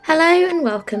Hello and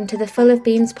welcome to the Full of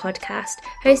Beans podcast,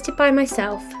 hosted by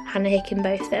myself, Hannah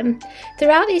Hickenbotham.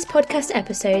 Throughout these podcast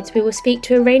episodes, we will speak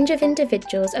to a range of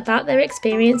individuals about their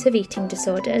experience of eating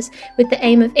disorders, with the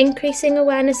aim of increasing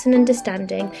awareness and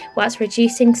understanding whilst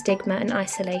reducing stigma and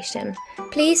isolation.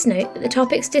 Please note that the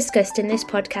topics discussed in this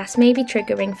podcast may be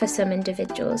triggering for some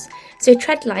individuals, so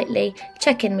tread lightly,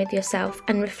 check in with yourself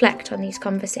and reflect on these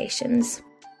conversations.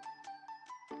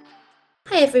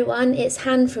 Hi everyone, it's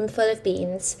Han from Full of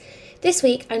Beans. This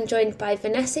week I'm joined by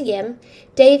Vanessa Yim,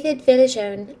 David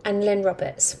Villajone and Lynn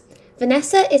Roberts.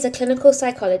 Vanessa is a clinical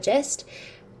psychologist,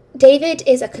 David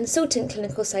is a consultant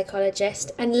clinical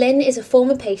psychologist, and Lynn is a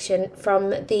former patient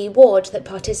from the ward that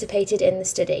participated in the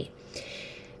study.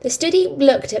 The study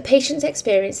looked at patients'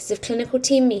 experiences of clinical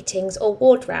team meetings or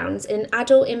ward rounds in an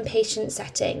adult inpatient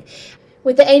setting,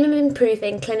 with the aim of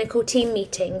improving clinical team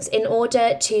meetings in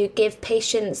order to give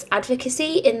patients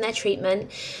advocacy in their treatment,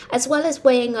 as well as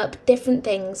weighing up different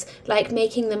things like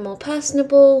making them more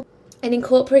personable and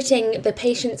incorporating the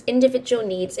patient's individual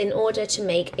needs in order to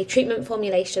make a treatment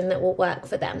formulation that will work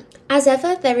for them. As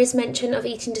ever, there is mention of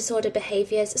eating disorder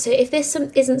behaviours, so if this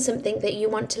isn't something that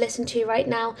you want to listen to right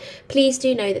now, please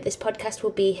do know that this podcast will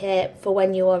be here for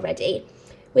when you are ready.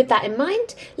 With that in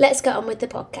mind, let's get on with the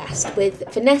podcast with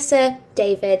Vanessa,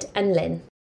 David and Lynn.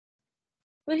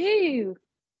 Woohoo!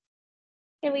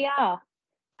 Here we are.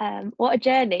 What a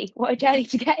journey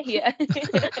to get here.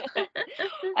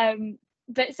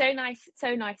 But so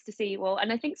nice to see you all.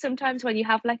 And I think sometimes when you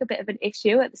have like a bit of an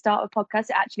issue at the start of a podcast,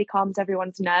 it actually calms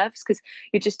everyone's nerves because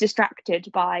you're just distracted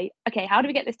by, okay, how do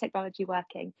we get this technology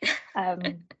working?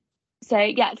 So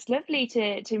yeah, it's lovely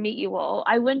to meet you all.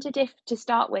 I wondered if to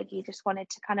start with, you just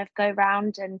wanted to kind of go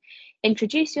around and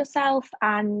introduce yourself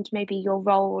and maybe your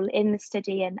role in the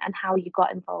study and how you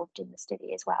got involved in the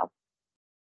study as well.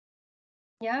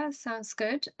 Yeah, sounds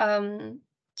good.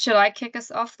 Should I kick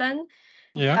us off then?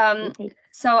 Yeah.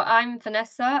 So I'm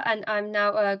Vanessa and I'm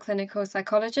now a clinical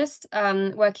psychologist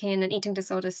working in an eating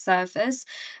disorders service.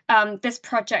 This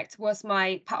project was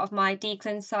part of my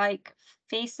DClin Psych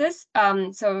thesis.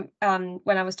 So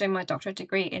when I was doing my doctorate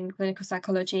degree in clinical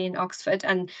psychology in Oxford,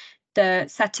 and the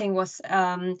setting was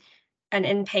an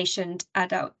inpatient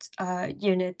adult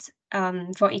unit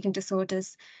for eating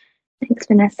disorders. Thanks,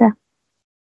 Vanessa.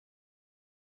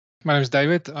 My name is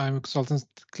David. I'm a consultant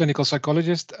clinical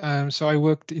psychologist. So I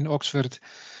worked in Oxford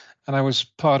and I was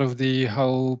part of the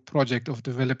whole project of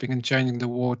developing and changing the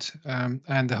ward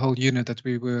and the whole unit that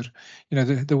we were,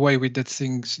 the way we did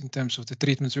things in terms of the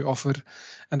treatments we offered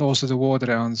and also the ward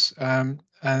rounds.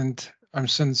 And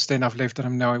since then I've left and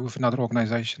I'm now with another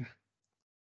organization.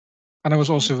 And I was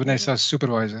also Vanessa's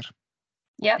supervisor.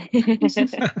 Yep.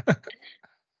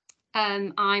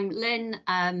 I'm Lynn,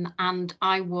 and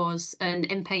I was an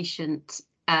inpatient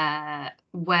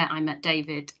where I met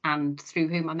David and through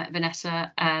whom I met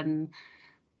Vanessa in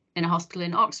a hospital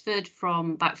in Oxford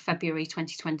from about February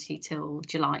 2020 till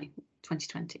July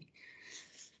 2020.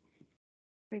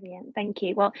 Brilliant, thank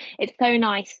you. Well, it's so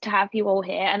nice to have you all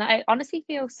here, and I honestly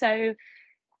feel so.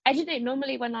 I don't know,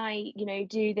 normally when I,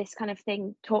 do this kind of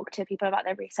thing, talk to people about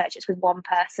their research, it's with one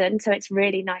person. So it's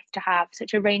really nice to have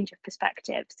such a range of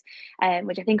perspectives,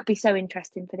 which I think will be so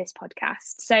interesting for this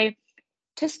podcast. So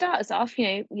to start us off,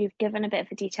 you've given a bit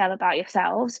of a detail about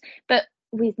yourselves, but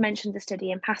we've mentioned the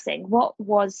study in passing. What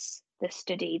was the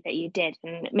study that you did?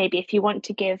 And maybe if you want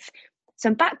to give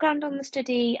some background on the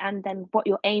study and then what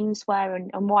your aims were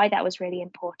and why that was really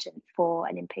important for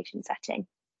an inpatient setting.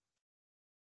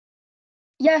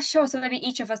 Yeah, sure. So maybe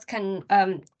each of us can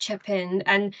chip in.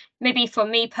 And maybe for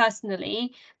me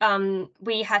personally,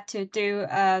 we had to do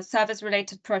a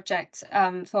service-related project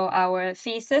for our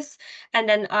thesis. And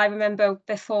then I remember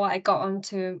before I got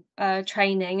onto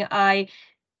training, I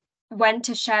went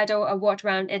to shadow a ward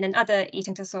round in another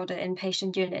eating disorder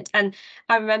inpatient unit. And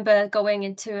I remember going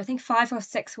into, I think, 5 or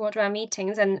 6 ward round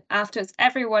meetings. And afterwards,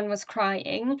 everyone was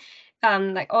crying.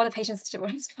 Like all the patients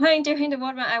were crying during the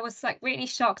ward round. I was like really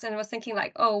shocked and was thinking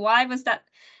like, oh, why was that?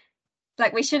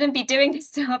 Like, we shouldn't be doing this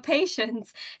to our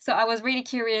patients. So I was really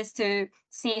curious to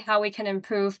see how we can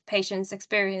improve patients'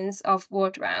 experience of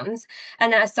ward rounds.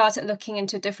 And then I started looking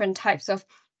into different types of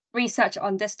research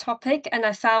on this topic. And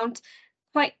I found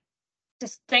quite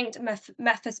distinct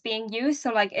methods being used.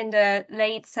 So like in the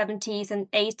late 70s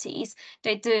and 80s,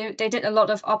 they did a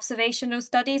lot of observational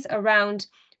studies around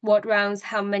ward rounds,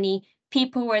 how many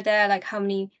people were there, like how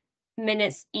many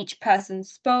minutes each person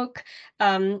spoke.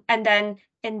 And then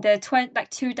in the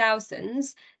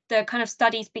 2000s, the kind of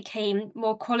studies became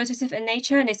more qualitative in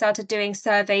nature, and they started doing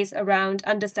surveys around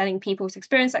understanding people's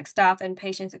experience, like staff and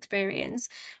patients' experience.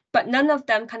 But none of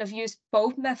them kind of used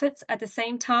both methods at the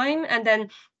same time. And then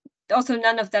also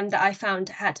none of them that I found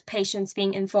had patients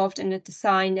being involved in the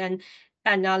design and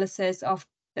analysis of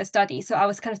the study. So I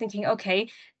was kind of thinking, okay,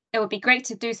 it would be great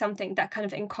to do something that kind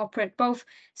of incorporate both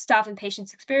staff and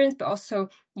patients' experience, but also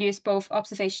use both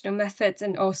observational methods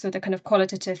and also the kind of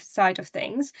qualitative side of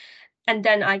things. And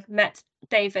then I met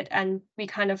David, and we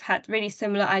kind of had really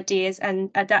similar ideas.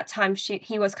 And at that time,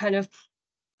 he was kind of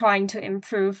trying to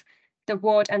improve the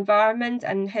ward environment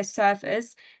and his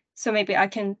service. So maybe I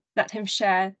can let him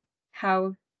share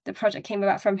how the project came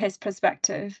about from his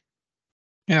perspective.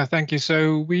 Yeah, thank you.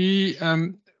 So we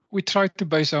tried to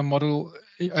base our model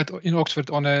in Oxford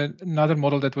on another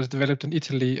model that was developed in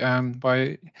Italy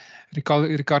by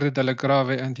Riccardo Della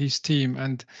Grave and his team.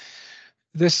 And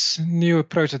this new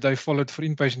approach that they followed for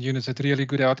inpatient units had really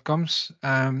good outcomes.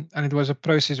 And it was a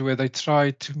process where they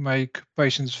tried to make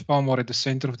patients far more at the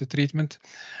center of the treatment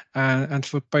and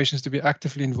for patients to be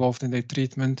actively involved in their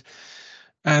treatment.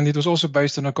 And it was also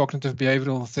based on a cognitive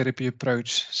behavioral therapy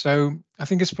approach. So I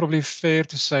think it's probably fair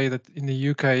to say that in the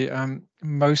UK,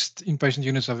 most inpatient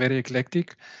units are very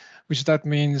eclectic, which that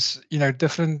means,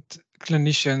 different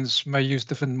clinicians may use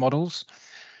different models.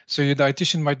 So your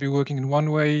dietitian might be working in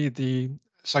one way, the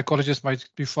psychologist might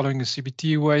be following a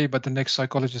CBT way, but the next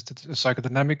psychologist, a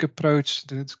psychodynamic approach,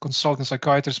 the consultant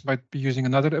psychiatrist might be using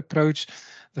another approach,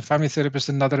 the family therapist,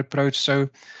 another approach. So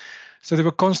there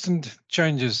were constant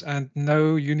changes and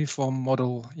no uniform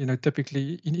model,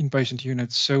 typically in inpatient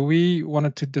units. So we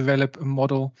wanted to develop a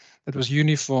model that was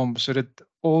uniform so that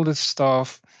all the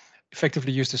staff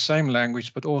effectively use the same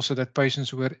language, but also that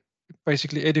patients were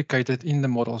basically educated in the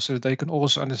model so that they can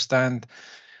also understand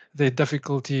their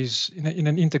difficulties in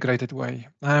an integrated way.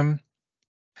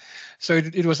 So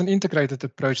it was an integrated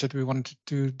approach that we wanted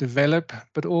to develop,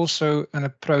 but also an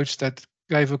approach that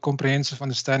gave a comprehensive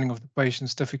understanding of the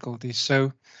patient's difficulties.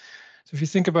 So if you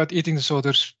think about eating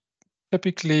disorders,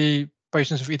 typically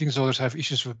patients with eating disorders have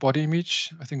issues with body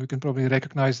image. I think we can probably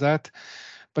recognize that.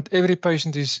 But every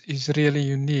patient is really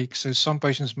unique. So some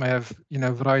patients may have,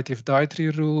 a variety of dietary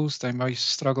rules. They may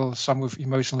struggle, some with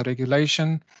emotional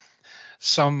regulation.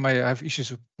 Some may have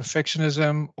issues with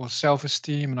perfectionism or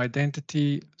self-esteem and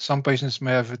identity. Some patients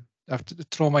may have a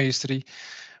trauma history.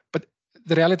 But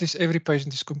the reality is every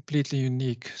patient is completely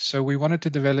unique. So we wanted to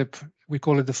develop, we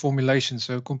call it the formulation,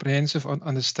 so a comprehensive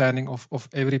understanding of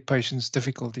every patient's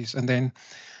difficulties, and then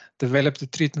develop the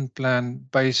treatment plan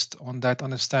based on that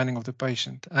understanding of the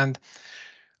patient. And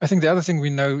I think the other thing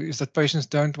we know is that patients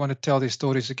don't want to tell their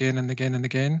stories again and again and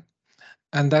again.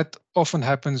 And that often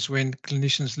happens when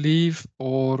clinicians leave,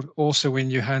 or also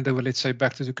when you hand over, let's say,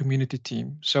 back to the community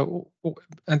team. So,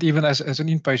 and even as an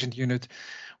inpatient unit,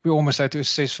 we almost had to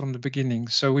assess from the beginning.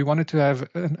 So we wanted to have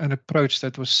an approach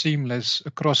that was seamless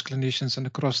across clinicians and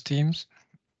across teams.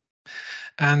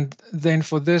 And then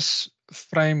for this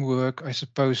framework, I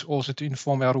suppose, also to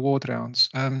inform our ward rounds.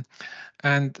 And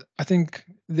I think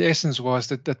the essence was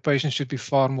that patients should be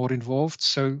far more involved.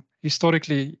 So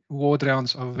historically, ward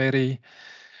rounds are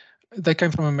they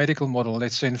came from a medical model,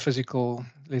 let's say in physical,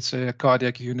 let's say a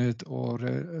cardiac unit or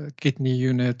a kidney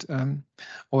unit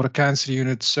or a cancer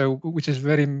unit, so which is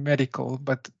very medical.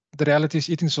 But the reality is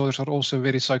eating disorders are also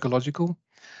very psychological.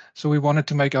 So we wanted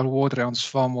to make our ward rounds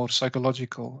far more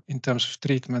psychological in terms of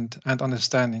treatment and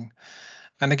understanding.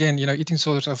 And again, eating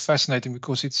disorders are fascinating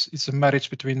because it's a marriage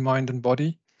between mind and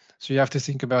body. So you have to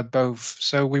think about both.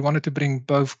 So we wanted to bring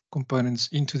both components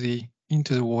into the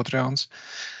ward rounds.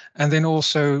 And then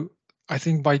also, I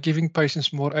think by giving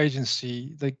patients more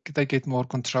agency, they get more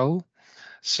control.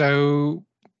 So,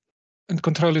 and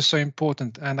control is so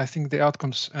important. And I think the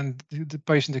outcomes and the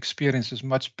patient experience is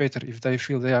much better if they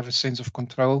feel they have a sense of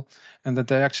control and that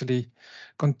they actually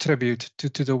contribute to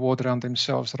the ward round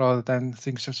themselves rather than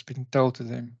things that's been told to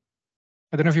them.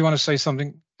 I don't know if you want to say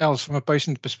something else from a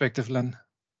patient perspective, Lynn.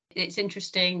 It's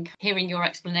interesting hearing your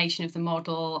explanation of the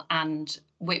model, and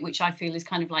which I feel is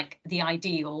kind of like the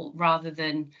ideal rather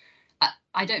than,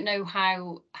 I don't know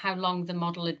how long the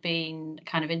model had been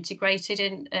kind of integrated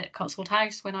in at Cotswold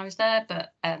House when I was there,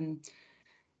 but I'm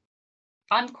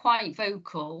quite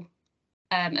vocal,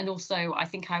 and also I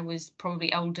think I was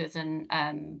probably older than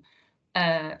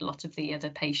a lot of the other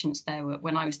patients there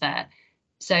when I was there.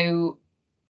 So,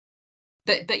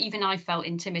 but even I felt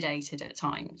intimidated at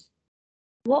times.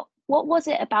 What was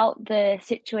it about the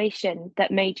situation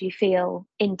that made you feel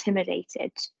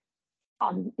intimidated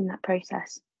in that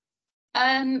process?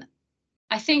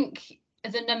 I think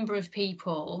the number of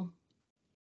people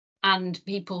and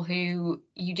people who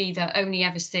you'd either only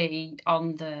ever see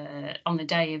on the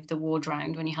day of the ward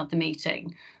round when you had the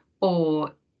meeting,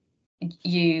 or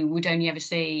you would only ever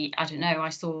see, I don't know, I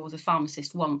saw the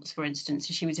pharmacist once, for instance,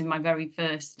 and she was in my very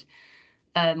first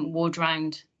ward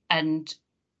round. And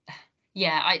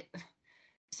yeah,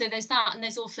 so there's that, and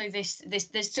there's also there's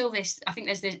still this, I think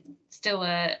there's still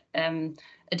a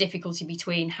difficulty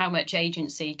between how much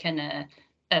agency can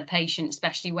a patient,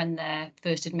 especially when they're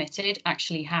first admitted,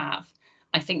 actually have.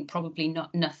 I think probably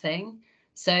nothing.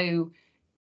 So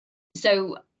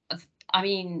I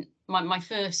mean, my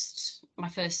first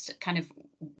kind of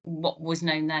what was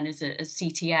known then as a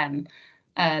CTM,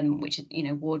 which is, you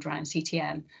know, ward round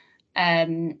CTM,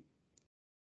 I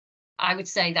would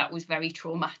say that was very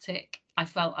traumatic. I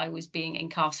felt I was being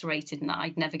incarcerated and that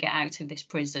I'd never get out of this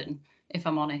prison, if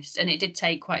I'm honest. And it did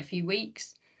take quite a few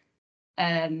weeks.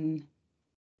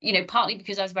 You know, partly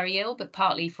because I was very ill, but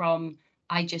partly from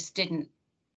I just didn't,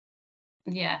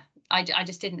 I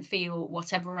just didn't feel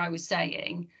whatever I was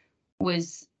saying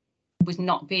was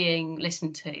not being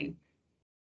listened to.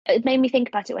 It made me think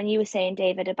about it when you were saying,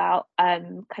 David, about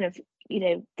kind of, you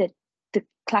know, the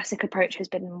classic approach has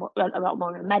been a lot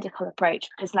more of a medical approach,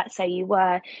 because let's say you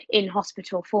were in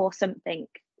hospital for something,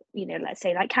 you know, let's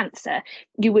say like cancer,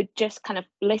 you would just kind of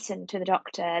listen to the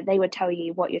doctor. They would tell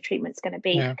you what your treatment's going to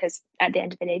be, because at the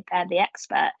end of the day, they're the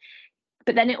expert.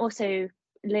 But then it also,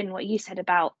 Lynn, what you said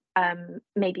about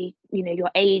maybe, you know,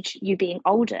 your age, you being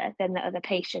older than the other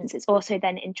patients, it's also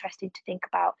then interesting to think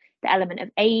about the element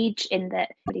of age, in that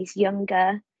somebody's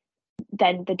younger,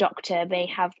 then the doctor may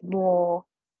have more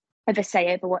of a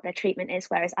say over what their treatment is,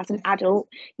 whereas as an adult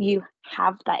you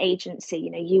have that agency. You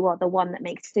know, you are the one that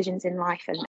makes decisions in life.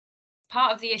 And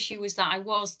part of the issue was that I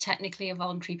was technically a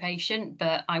voluntary patient,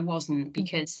 but I wasn't,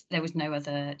 because there was no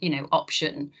other, you know,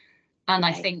 option. And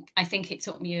okay. I think it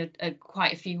took me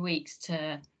quite a few weeks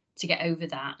to get over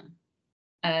that,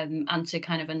 and to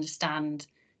kind of understand,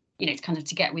 you know, kind of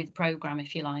to get with the program,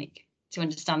 if you like, to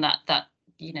understand that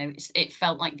you know, it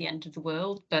felt like the end of the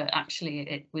world, but actually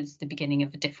it was the beginning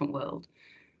of a different world.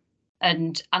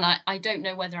 And I don't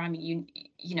know whether I'm, you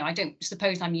know, I don't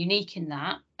suppose I'm unique in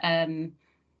that,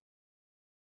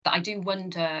 but I do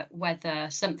wonder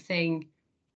whether something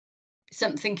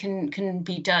can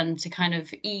be done to kind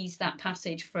of ease that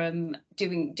passage from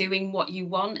doing what you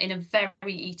want in a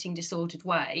very eating disordered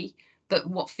way, but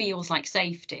what feels like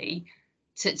safety,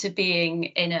 to being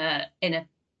in a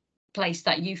place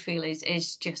that you feel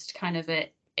is just kind of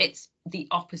it's the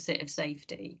opposite of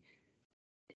safety.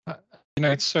 You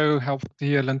know, it's so helpful to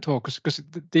hear Lynn talk, because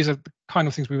these are the kind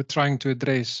of things we were trying to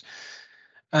address,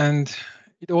 and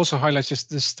it also highlights just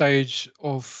the stage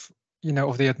of, you know,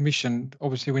 of the admission.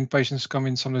 Obviously, when patients come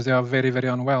in, sometimes they are very, very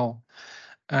unwell,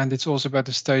 and it's also about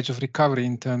the stage of recovery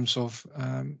in terms of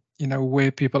you know, where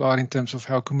people are in terms of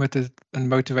how committed and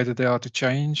motivated they are to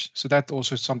change. So that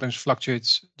also sometimes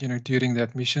fluctuates, you know, during the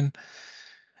admission.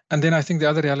 And then I think the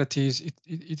other reality is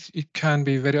it can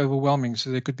be very overwhelming.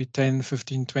 So there could be 10,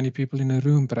 15, 20 people in a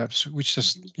room, perhaps, which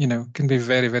just, you know, can be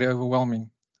very, very overwhelming,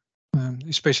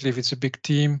 especially if it's a big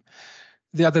team.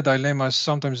 The other dilemma is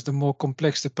sometimes the more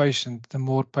complex the patient, the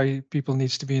more people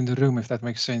needs to be in the room, if that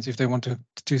makes sense, if they want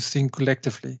to think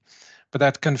collectively. But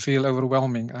that can feel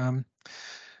overwhelming.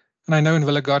 And I know in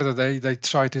Villagarda, they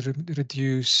try to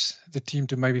reduce the team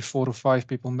to maybe 4 or 5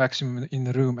 people maximum in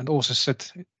the room, and also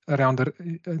sit around,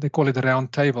 they call it a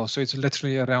round table. So it's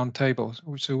literally a round table.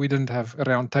 So we didn't have a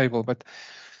round table, but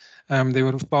there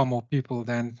were far more people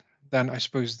than I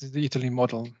suppose the Italy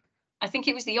model. I think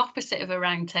it was the opposite of a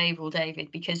round table,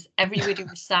 David, because everybody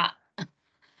was sat.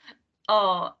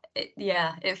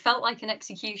 It felt like an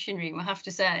execution room, I have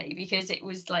to say, because it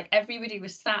was like everybody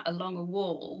was sat along a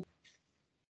wall.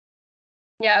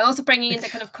 Yeah, also bringing in the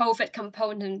kind of COVID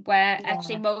component where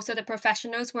actually most of the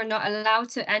professionals were not allowed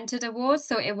to enter the ward.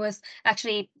 So it was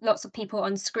actually lots of people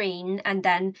on screen, and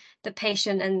then the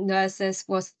patient and nurses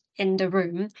was in the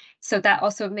room. So that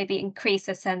also maybe increased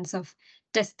a sense of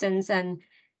distance and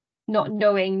not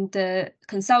knowing the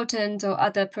consultant or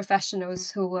other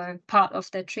professionals who were part of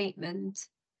the treatment.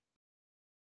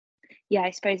 Yeah,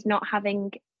 I suppose not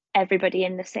having everybody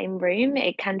in the same room,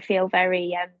 it can feel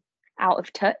very out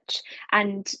of touch.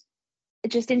 And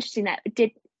just interesting that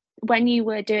when you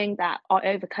were doing that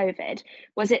over COVID,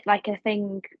 was it like a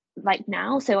thing like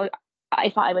now? So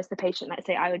if I was the patient, let's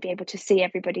say, I would be able to see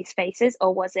everybody's faces,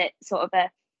 or was it sort of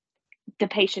the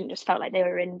patient just felt like they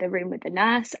were in the room with the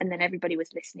nurse and then everybody was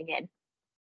listening in?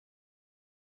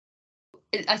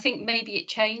 I think maybe it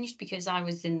changed because I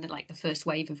was in the first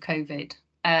wave of COVID.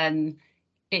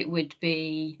 It would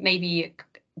be maybe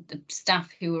the staff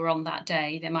who were on that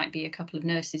day. There might be a couple of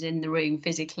nurses in the room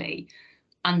physically,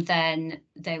 and then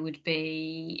there would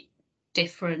be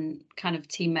different kind of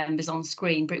team members on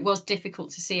screen, but it was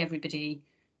difficult to see everybody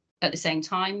at the same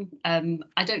time.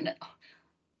 I don't know.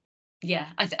 Yeah,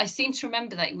 I seem to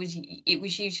remember that it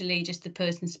was usually just the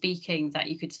person speaking that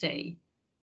you could see.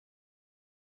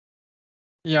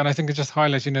 Yeah, and I think it just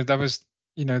highlights, that was,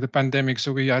 the pandemic,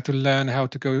 so we had to learn how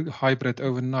to go hybrid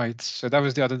overnight. So that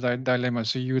was the other dilemma.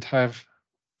 So you would have,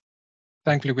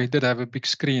 thankfully we did have a big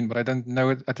screen, but I don't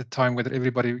know at the time whether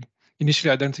everybody,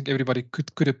 initially I don't think everybody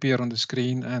could appear on the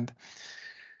screen, and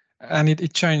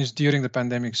it changed during the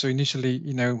pandemic. So initially,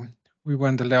 we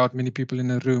weren't allowed many people in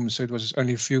a room, so it was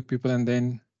only a few people and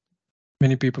then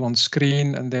many people on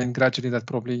screen, and then gradually that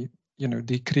probably,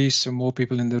 decreased, so more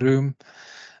people in the room.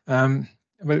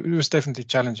 But it was definitely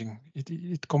challenging.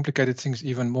 It complicated things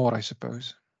even more, I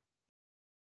suppose.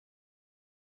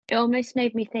 It almost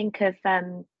made me think of,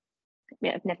 I've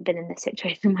never been in this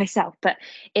situation myself, but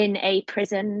in a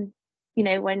prison,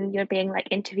 when you're being like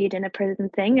interviewed in a prison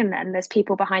thing, and then there's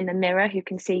people behind the mirror who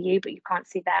can see you, but you can't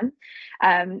see them.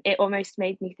 It almost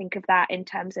made me think of that in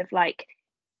terms of like,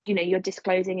 you're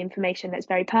disclosing information that's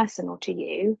very personal to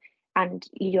you, and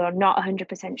you're not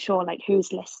 100% sure like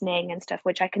who's listening and stuff,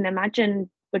 which I can imagine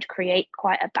would create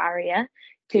quite a barrier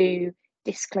to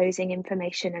disclosing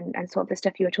information and sort of the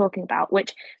stuff you were talking about,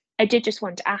 which I did just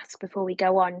want to ask before we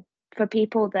go on, for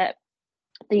people that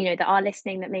that are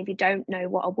listening that maybe don't know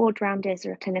what a ward round is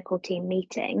or a clinical team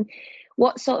meeting,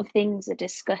 what sort of things are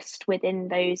discussed within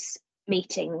those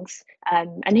meetings,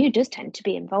 and who does tend to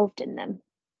be involved in them?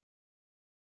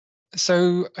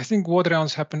 So I think ward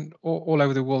rounds happen all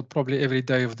over the world, probably every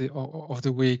day of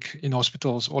the week in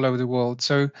hospitals all over the world.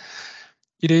 So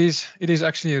it is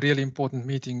actually a really important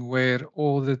meeting where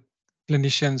all the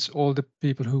clinicians, all the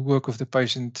people who work with the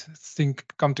patient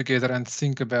come together and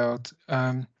think about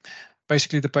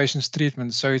basically the patient's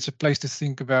treatment. So it's a place to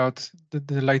think about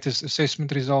the latest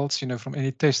assessment results, from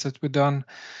any tests that were done.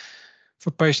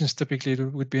 For patients, typically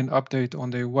it would be an update on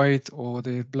their weight or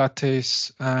their blood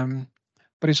tests.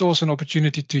 But it's also an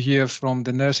opportunity to hear from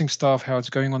the nursing staff how it's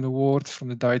going on the ward, from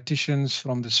the dietitians,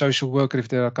 from the social worker, if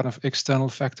there are kind of external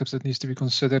factors that needs to be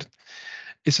considered.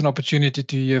 It's an opportunity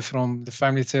to hear from the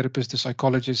family therapist, the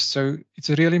psychologist. So it's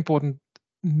a really important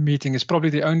meeting. It's probably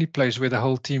the only place where the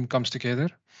whole team comes together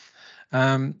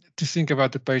to think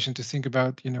about the patient, to think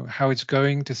about how it's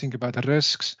going, to think about the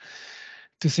risks,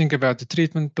 to think about the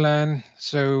treatment plan.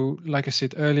 So like I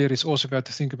said earlier, it's also about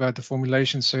to think about the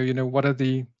formulation. So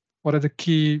what are the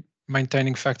key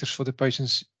maintaining factors for the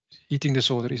patient's eating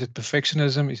disorder? Is it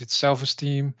perfectionism? Is it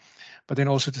self-esteem? But then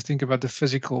also to think about the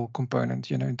physical component,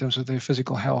 in terms of their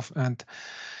physical health and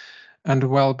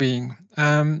well-being.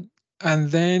 And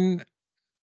then,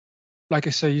 like I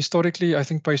say, historically, I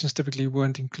think patients typically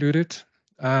weren't included.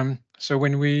 So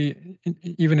when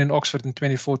even in Oxford in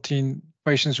 2014,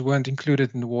 patients weren't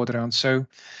included in the ward round. So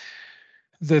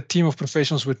the team of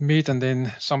professionals would meet and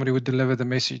then somebody would deliver the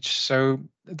message. So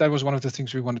that was one of the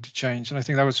things we wanted to change. And I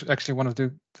think that was actually one of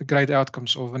the great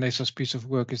outcomes of Vanessa's piece of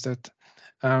work, is that,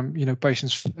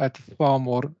 patients had far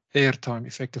more airtime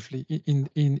effectively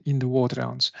in the ward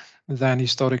rounds than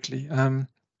historically.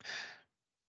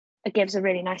 It gives a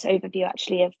really nice overview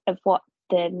actually of what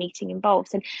the meeting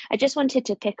involves. And I just wanted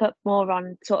to pick up more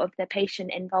on sort of the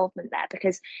patient involvement there,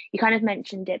 because you kind of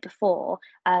mentioned it before,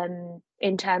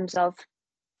 in terms of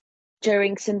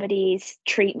during somebody's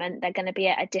treatment, they're going to be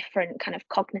at a different kind of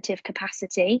cognitive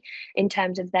capacity in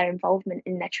terms of their involvement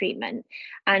in their treatment.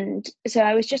 And so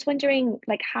I was just wondering,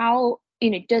 like, how,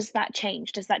 does that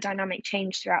change? Does that dynamic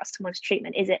change throughout someone's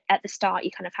treatment? Is it at the start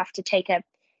you kind of have to take a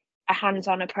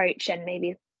hands-on approach and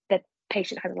maybe the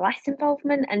patient has less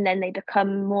involvement and then they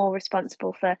become more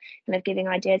responsible for kind of giving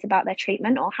ideas about their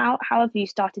treatment? Or how have you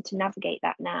started to navigate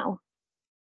that now?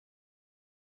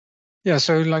 Yeah,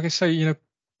 so like I say,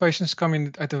 patients come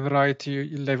in at a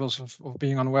variety levels of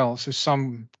being unwell. So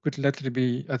some could literally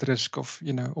be at risk of,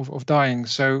 of dying.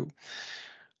 So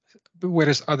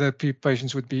whereas other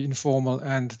patients would be informal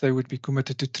and they would be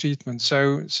committed to treatment.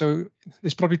 So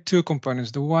there's probably two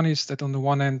components. The one is that on the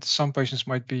one end, some patients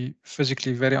might be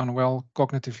physically very unwell,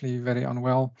 cognitively very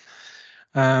unwell,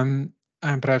 and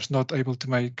perhaps not able to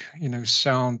make,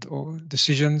 sound or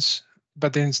decisions.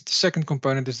 But then the second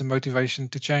component is the motivation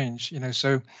to change.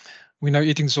 So we know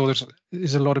eating disorders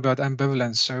is a lot about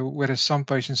ambivalence. So whereas some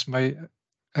patients may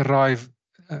arrive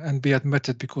and be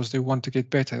admitted because they want to get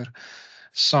better,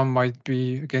 some might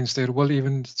be against their will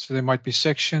even, so they might be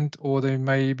sectioned, or they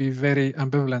may be very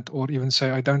ambivalent or even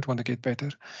say, I don't want to get better.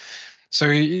 So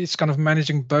it's kind of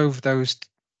managing both those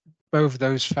both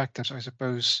those factors, I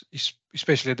suppose,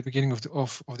 especially at the beginning of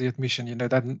the admission,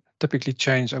 that typically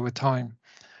change over time.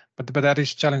 But that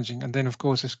is challenging. And then, of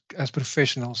course, as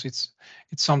professionals, it's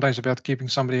sometimes about keeping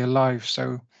somebody alive.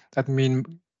 So that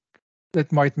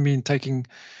might mean taking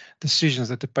decisions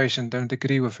that the patient don't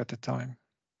agree with at the time.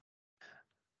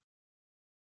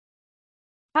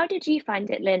 How did you find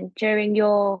it, Lynn, during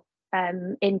your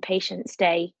inpatient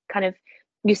stay? Kind of,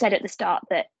 you said at the start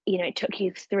that it took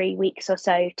you 3 weeks or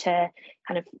so to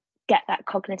kind of get that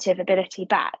cognitive ability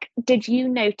back. Did you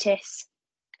notice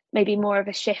maybe more of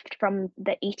a shift from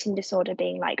the eating disorder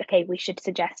being like, okay, we should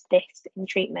suggest this in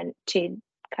treatment, to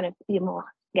kind of your more,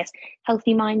 I guess,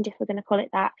 healthy mind, if we're going to call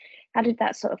it that? How did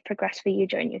that sort of progress for you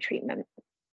during your treatment?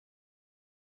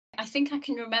 I think I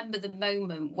can remember the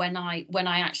moment when I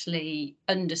actually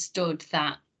understood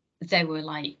that there were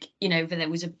there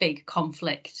was a big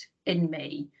conflict in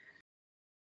me.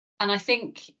 And I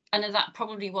think, and that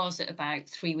probably was at about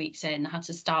 3 weeks in. I had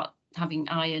to start having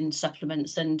iron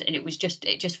supplements, and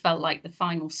it just felt like the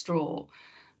final straw.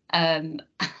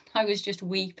 I was just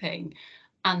weeping,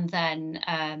 and then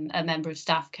a member of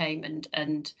staff came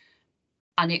and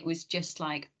it was just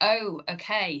like, oh,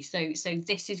 okay, so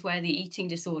this is where the eating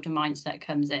disorder mindset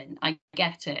comes in. I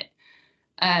get it.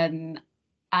 And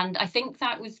I think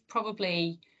that was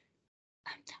probably,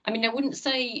 I mean, I wouldn't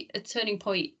say a turning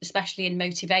point, especially in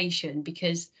motivation,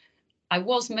 because I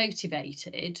was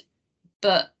motivated,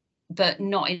 but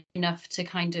not enough to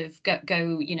kind of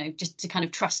go just to kind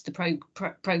of trust the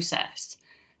process.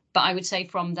 But I would say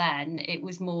from then it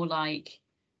was more like,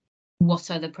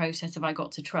 what other process have I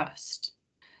got to trust?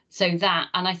 So that,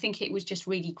 and I think it was just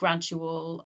really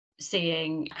gradual,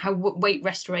 seeing how weight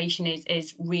restoration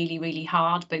is really, really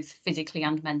hard, both physically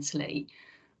and mentally.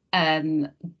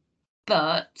 But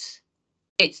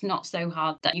it's not so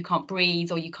hard that you can't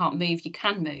breathe or you can't move. You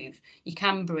can move, you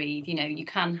can breathe, you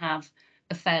can have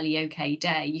a fairly okay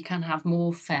day. You can have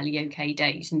more fairly okay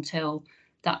days until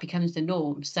that becomes the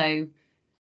norm. So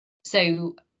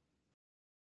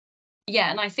yeah,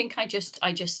 and I think I just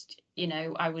I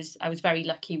was very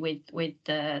lucky with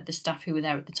the staff who were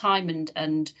there at the time,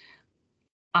 and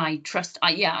I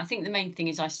think the main thing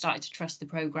is I started to trust the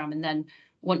program, and then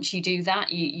once you do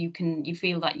that, you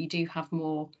feel that you do have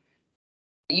more,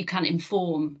 you can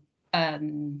inform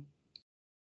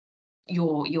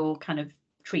your kind of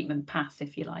treatment path,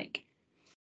 if you like.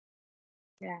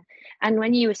 Yeah, and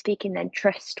when you were speaking, then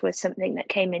trust was something that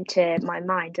came into my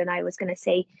mind, and I was going to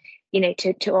say,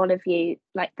 to all of you,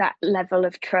 like that level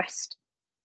of trust,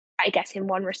 I guess in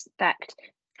one respect,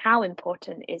 how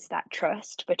important is that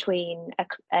trust between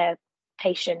a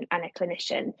patient and a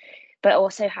clinician, but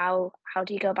also how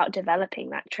do you go about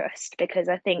developing that trust? Because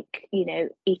I think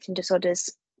eating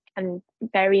disorders can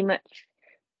very much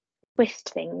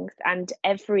twist things, and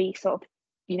every sort of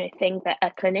thing that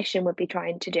a clinician would be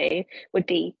trying to do would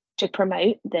be to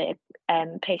promote the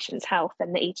patient's health,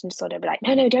 and the eating disorder would be like,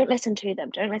 no, don't listen to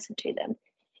them.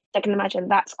 I can imagine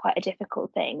that's quite a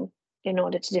difficult thing in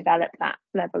order to develop that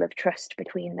level of trust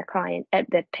between the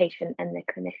patient and the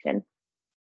clinician.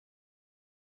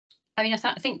 I mean,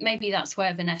 I think maybe that's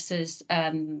where Vanessa's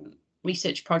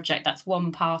research project, that's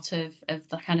one part of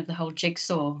the kind of the whole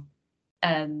jigsaw,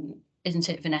 isn't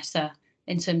it, Vanessa,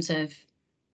 in terms of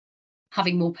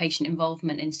having more patient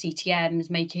involvement in CTMs,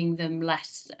 making them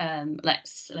less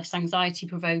anxiety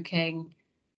provoking.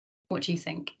 What do you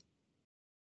think?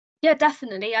 Yeah,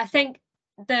 definitely. I think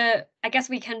I guess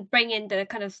we can bring in the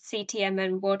kind of CTM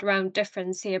and ward round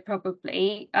difference here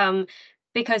probably,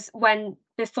 because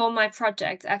before my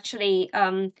project, actually,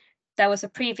 there was a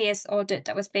previous audit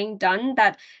that was being done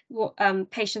that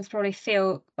patients probably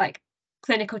feel like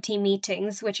clinical team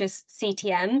meetings, which is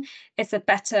CTM, is a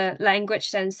better language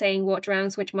than saying ward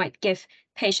rounds, which might give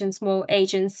patients more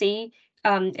agency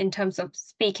in terms of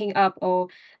speaking up or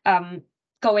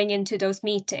going into those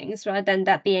meetings, rather than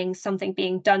that being something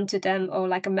being done to them or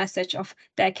like a message of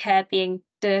their care being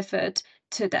delivered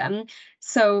to them.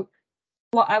 So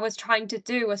what I was trying to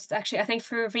do was actually, I think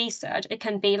through research, it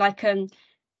can be like a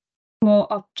more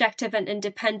objective and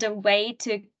independent way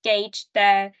to gauge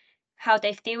how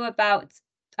they feel about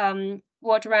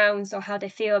ward rounds or how they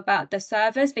feel about the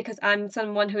service, because I'm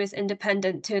someone who is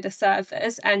independent to the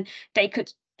service, and they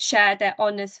could share their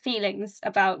honest feelings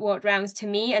about ward rounds to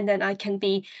me, and then I can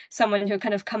be someone who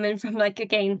kind of come in from, like,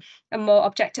 again, a more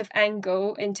objective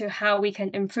angle into how we can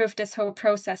improve this whole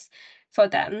process for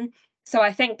them. So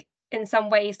I think in some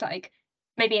ways, like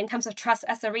maybe in terms of trust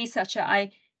as a researcher,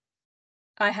 I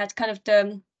had kind of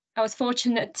I was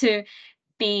fortunate to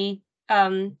be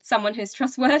someone who's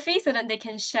trustworthy, so that they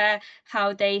can share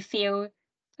how they feel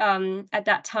at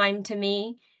that time to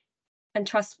me. and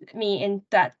trust me in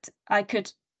that I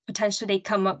could potentially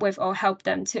come up with or help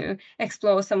them to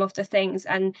explore some of the things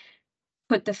and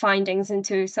put the findings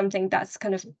into something that's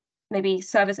kind of maybe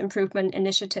service improvement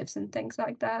initiatives and things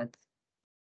like that.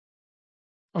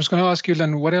 I was going to ask you,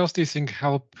 Lynn, what else do you think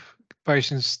help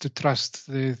patients to trust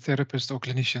the therapist or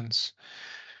clinicians?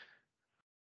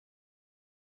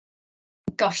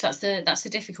 Gosh, that's a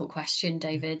difficult question,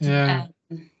 David. Yeah.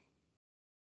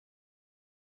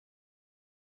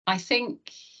 I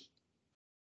think,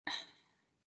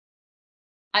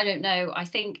 I don't know. I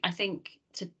think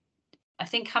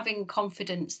having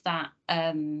confidence that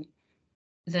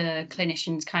the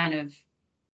clinicians kind of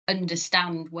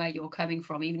understand where you're coming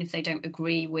from, even if they don't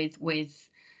agree with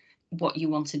what you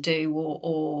want to do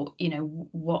or you know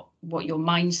what your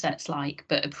mindset's like,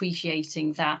 but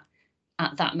appreciating that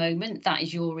at that moment that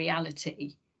is your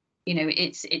reality. You know,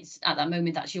 it's at that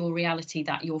moment that's your reality,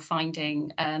 that you're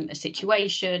finding a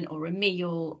situation or a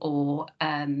meal or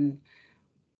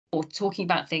talking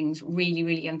about things really,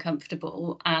 really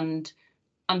uncomfortable, and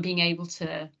being able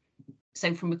to,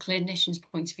 so from a clinician's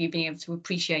point of view, being able to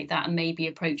appreciate that and maybe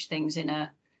approach things in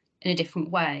a different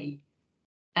way.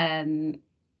 But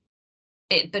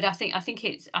I think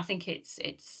it's I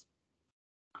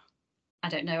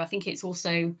don't know. I think it's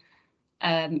also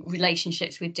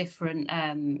relationships with different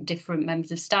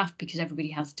members of staff, because everybody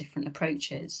has different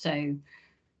approaches. So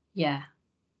yeah,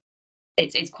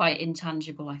 it's quite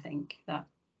intangible, I think, that.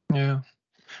 Yeah,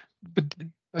 but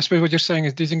I suppose what you're saying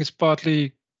is, do you think it's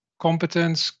partly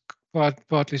competence,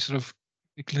 partly sort of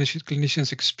the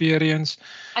clinician's experience?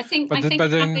 I think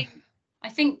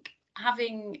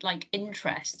having like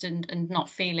interest and not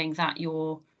feeling that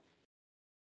you're,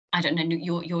 I don't know,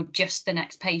 you're just the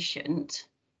next patient,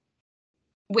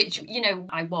 which, you know,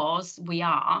 we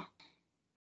are.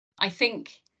 I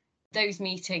think those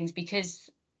meetings, because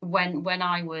when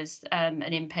I was an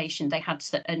inpatient, they had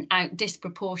an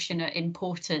disproportionate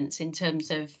importance in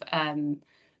terms of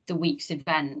the week's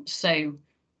event. So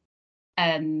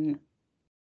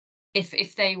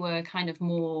if they were kind of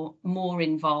more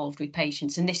involved with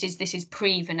patients, and this is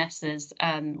pre Vanessa's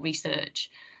research,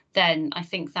 then I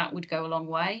think that would go a long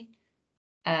way,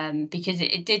 because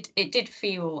it did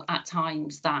feel at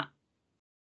times that,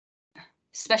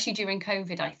 especially during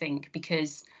COVID, I think,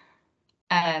 because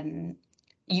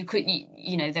you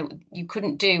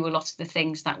couldn't do a lot of the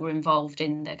things that were involved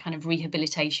in the kind of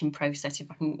rehabilitation process, if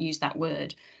I can use that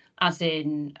word, as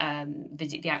in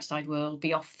visit the outside world,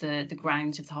 be off the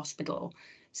grounds of the hospital.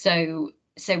 So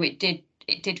it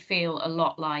did feel a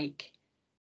lot like,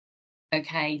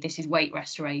 okay, this is weight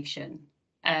restoration.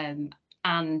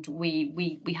 And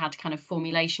we had kind of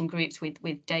formulation groups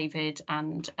with David,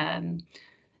 and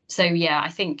so yeah, I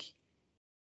think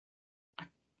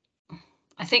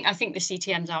the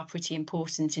CTMs are pretty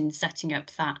important in setting up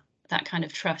that kind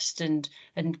of trust and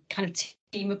kind of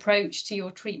team approach to your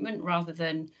treatment, rather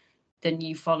than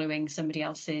you following somebody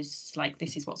else's, like,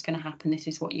 this is what's going to happen, this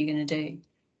is what you're going to do.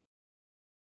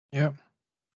 Yeah.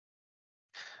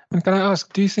 And can I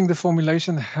ask, do you think the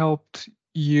formulation helped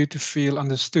you to feel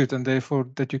understood, and therefore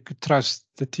that you could trust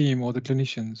the team or the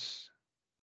clinicians?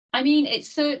 I mean, it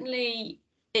certainly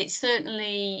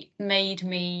made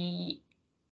me,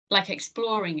 like,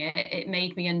 exploring it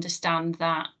made me understand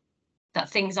that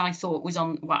things I thought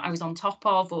I was on top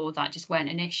of, or that just weren't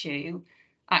an issue,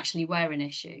 actually were an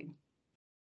issue.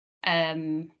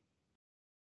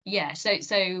 Yeah,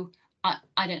 so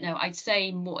I don't know, I'd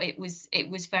say more it was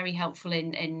very helpful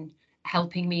in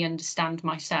helping me understand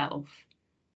myself.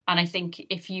 And I think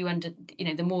if you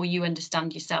the more you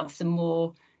understand yourself, the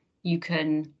more you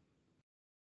can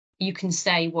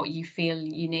say what you feel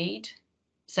you need.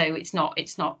 So it's not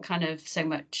kind of so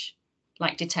much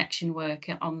like detection work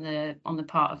on the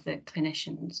part of the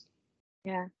clinicians.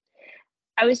 Yeah,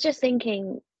 I was just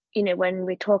thinking, you know, when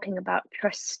we're talking about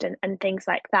trust and things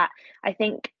like that, I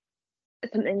think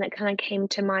something that kind of came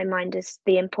to my mind is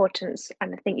the importance,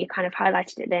 and I think you kind of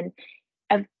highlighted it then,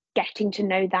 of getting to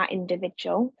know that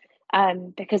individual.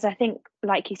 Because I think,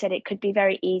 like you said, it could be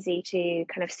very easy to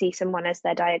kind of see someone as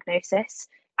their diagnosis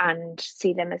and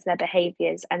see them as their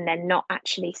behaviours, and then not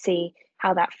actually see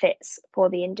how that fits for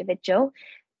the individual.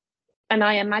 And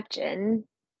I imagine,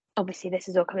 obviously this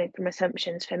is all coming from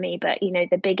assumptions for me, but, you know,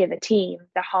 the bigger the team,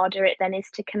 the harder it then is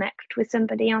to connect with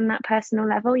somebody on that personal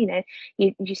level. You know,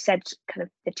 you said kind of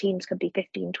the teams could be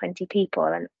 15, 20 people,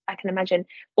 and I can imagine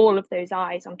all of those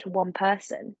eyes onto one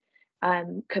person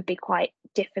could be quite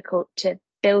difficult to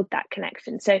build that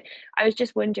connection. So I was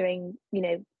just wondering, you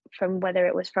know, from whether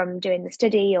it was from doing the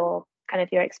study or kind of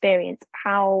your experience,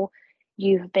 how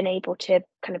you have been able to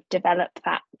kind of develop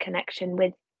that connection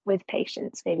with with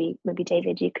patients? Maybe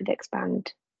David, you could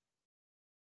expand.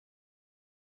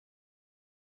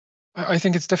 I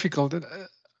think it's difficult.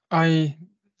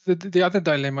 The other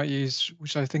dilemma is,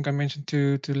 which I think I mentioned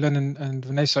to Lynn and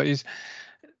Vanessa, is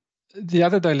the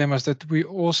other dilemma is that we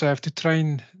also have to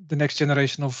train the next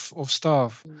generation of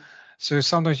staff. So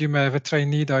sometimes you may have a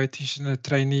trainee dietitian, a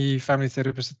trainee family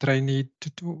therapist, a trainee,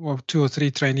 two or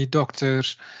three trainee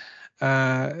doctors,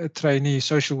 a trainee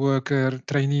social worker,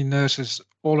 trainee nurses,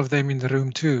 all of them in the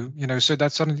room too. So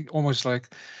that's something almost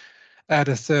like add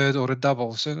a third or a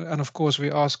double. So, and of course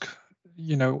we ask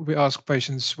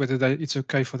patients whether it's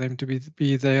okay for them to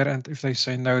be there, and if they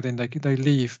say no, then they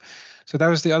leave. So that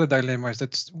was the other dilemma, is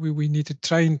that we need to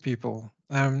train people,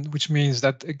 which means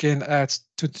that again adds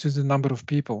to the number of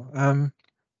people.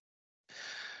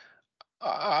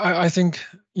 I think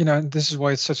this is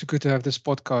why it's such good to have this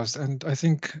podcast, and I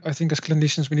think as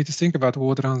clinicians we need to think about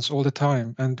ward rounds all the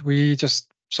time, and we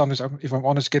just sometimes, if I'm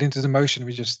honest, get into the motion.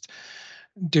 We just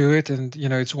do it, and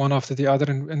it's one after the other,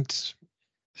 and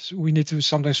we need to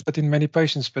sometimes put in many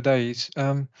patients per day,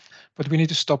 but we need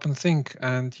to stop and think,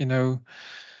 and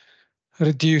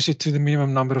reduce it to the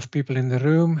minimum number of people in the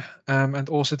room, and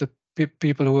also the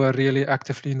people who are really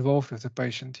actively involved with the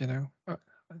patient.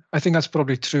 I think that's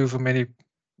probably true for many.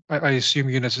 I assume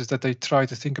units is that they try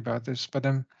to think about this, but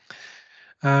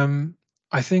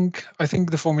I think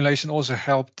the formulation also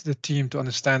helped the team to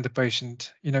understand the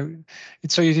patient.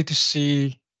 It's so easy to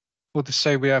see, or to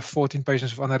say we have 14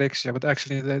 patients with anorexia, but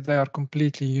actually they are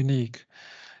completely unique.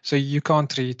 So you can't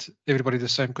treat everybody the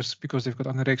same because they've got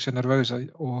anorexia nervosa,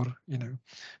 or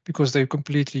because they're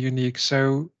completely unique.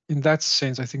 So in that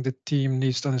sense, I think the team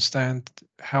needs to understand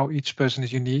how each person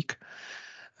is unique,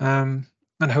 and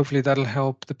hopefully that'll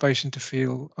help the patient to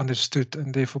feel understood,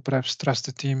 and therefore perhaps trust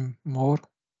the team more.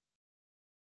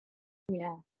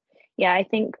 Yeah, I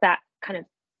think that kind of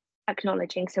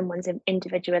acknowledging someone's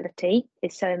individuality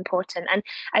is so important. And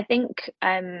I think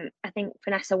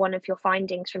Vanessa, one of your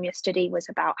findings from your study was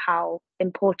about how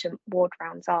important ward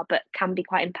rounds are, but can be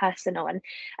quite impersonal. And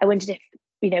I wondered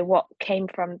if what came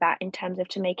from that in terms of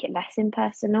to make it less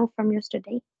impersonal from your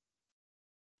study.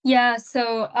 Yeah,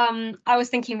 so I was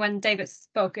thinking when David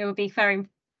spoke, it would be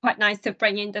quite nice to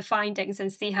bring in the findings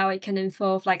and see how it can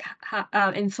inform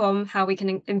how we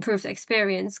can improve the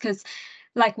experience. Because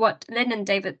like what Lynn and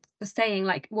David were saying,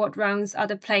 like ward rounds are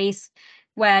the place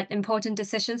where important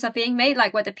decisions are being made,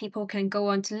 like whether people can go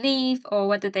on to leave or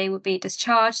whether they will be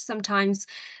discharged sometimes.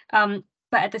 But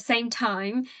at the same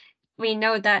time, we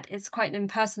know that it's quite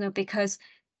impersonal because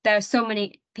there are so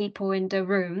many people in the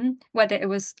room, whether it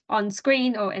was on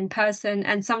screen or in person,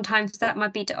 and sometimes that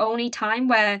might be the only time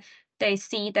where they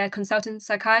see their consultant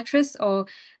psychiatrist, or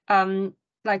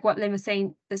like what Lynn was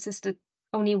saying, this is the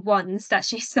only once that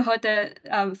she saw the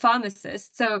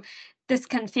pharmacist. So this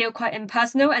can feel quite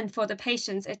impersonal, and for the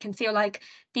patients it can feel like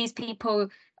these people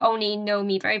only know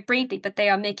me very briefly, but they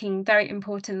are making very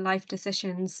important life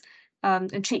decisions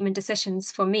and treatment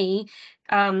decisions for me.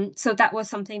 So that was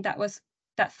something that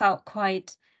felt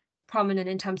quite prominent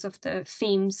in terms of the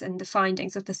themes and the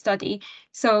findings of the study.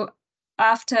 So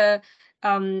after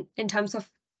I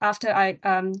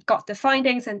got the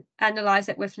findings and analyzed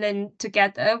it with Lynn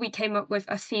together, we came up with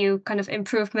a few kind of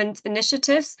improvement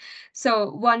initiatives.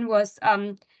 So one was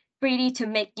really to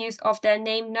make use of their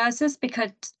named nurses,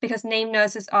 because named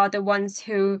nurses are the ones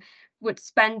who would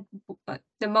spend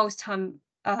the most time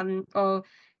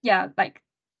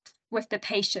with the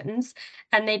patients,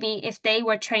 and maybe if they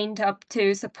were trained up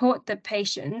to support the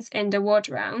patients in the ward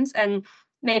rounds and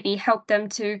maybe help them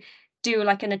to do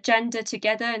like an agenda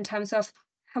together in terms of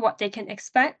what they can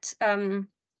expect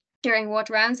during ward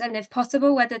rounds, and if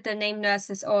possible, whether the named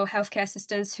nurses or healthcare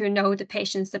assistants who know the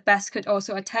patients the best could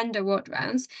also attend the ward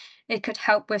rounds. It could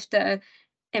help with the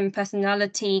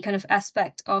impersonality kind of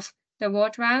aspect of the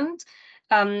ward round.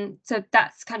 So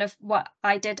that's kind of what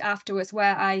I did afterwards,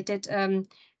 where I did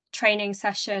training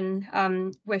session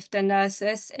with the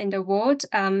nurses in the ward,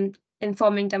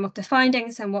 informing them of the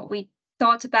findings and what we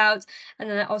thought about. And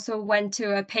then I also went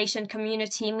to a patient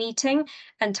community meeting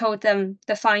and told them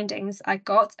the findings I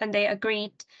got, and they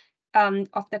agreed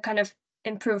of the kind of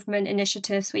improvement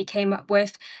initiatives we came up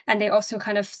with. And they also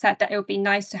kind of said that it would be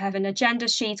nice to have an agenda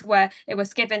sheet where it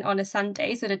was given on a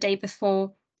Sunday, so the day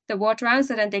before the ward round,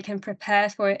 so then they can prepare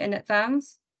for it in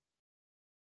advance.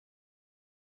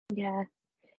 Yeah,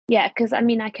 because I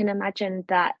mean, I can imagine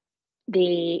that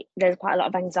there's quite a lot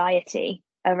of anxiety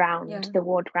around the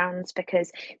ward rounds,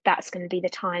 because that's going to be the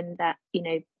time that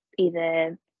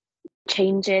either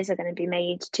changes are going to be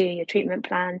made to your treatment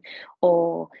plan,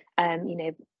 or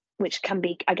which can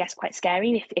be, I guess, quite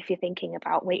scary if you're thinking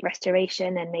about weight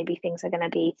restoration and maybe things are going to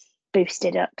be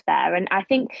boosted up there. And I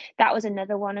think that was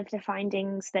another one of the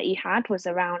findings that you had, was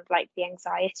around like the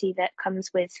anxiety that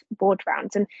comes with ward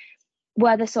rounds. And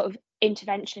were the sort of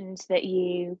interventions that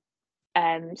you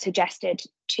suggested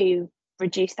to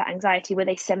reduce that anxiety, were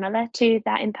they similar to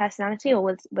that in personality, or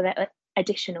were there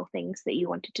additional things that you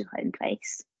wanted to put in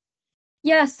place?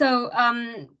 Yeah, so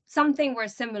something were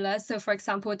similar. So, for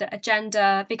example, the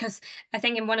agenda, because I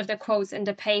think in one of the quotes in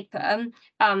the paper,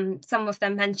 some of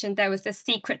them mentioned there was a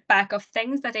secret bag of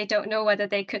things that they don't know whether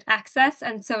they could access.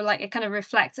 And so like it kind of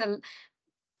reflects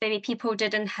maybe people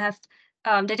didn't have,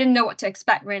 they didn't know what to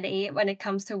expect really when it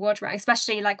comes to ward rounds,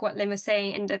 especially like what Lynn was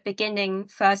saying in the beginning,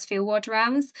 first few ward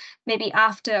rounds. Maybe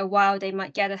after a while, they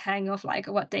might get a hang of like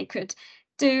what they could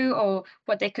do or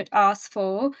what they could ask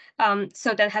for.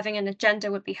 So then having an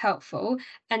agenda would be helpful.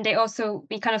 And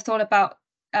we kind of thought about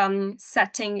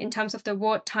setting in terms of the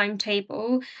ward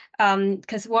timetable,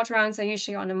 because ward rounds are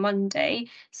usually on a Monday.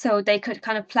 So they could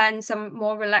kind of plan some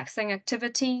more relaxing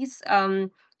activities on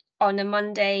a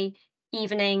Monday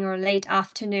evening or late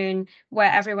afternoon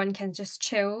where everyone can just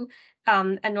chill.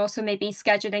 And also maybe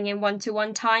scheduling in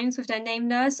one-to-one times with their name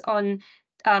nurse on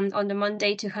the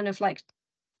Monday to kind of like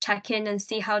check in and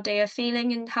see how they are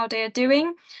feeling and how they are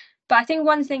doing. But I think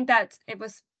one thing that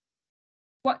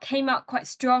what came out quite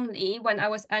strongly when I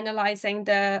was analyzing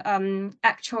the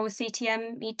actual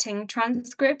CTM meeting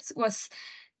transcripts was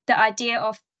the idea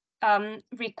of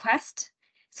request.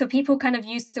 So people kind of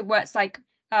use the words like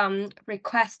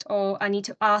request or I need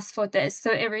to ask for this.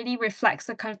 So it really reflects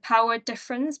a kind of power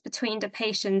difference between the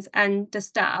patients and the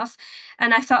staff.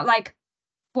 And I felt like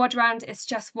ward round is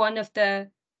just one of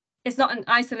it's not an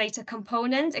isolated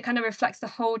component. It kind of reflects the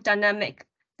whole dynamic,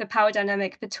 the power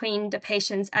dynamic between the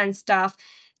patients and staff.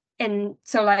 And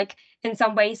so like in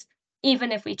some ways,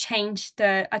 even if we change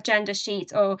the agenda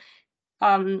sheet or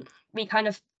we kind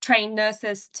of train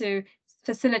nurses to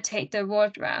facilitate the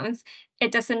ward rounds,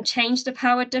 it doesn't change the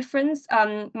power difference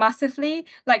massively.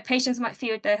 Like patients might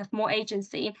feel they have more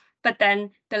agency, but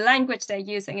then the language they're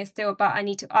using is still about I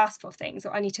need to ask for things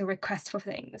or I need to request for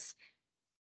things.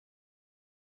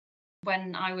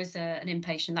 When I was an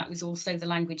inpatient, that was also the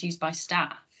language used by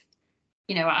staff.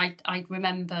 You know, I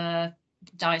remember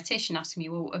the dietitian asking me,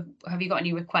 well, have you got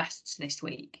any requests this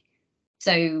week?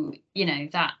 So, you know,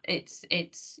 that it's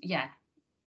yeah.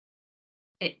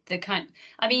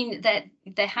 I mean,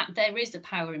 there is a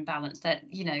power imbalance that,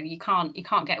 you know, you can't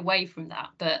get away from that.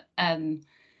 But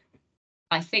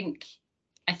I think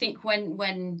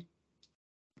when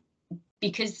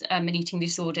because an eating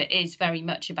disorder is very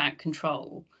much about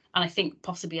control, and I think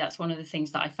possibly that's one of the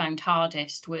things that I found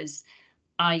hardest was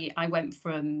I went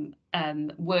from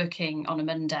working on a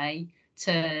Monday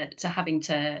to having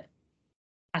to,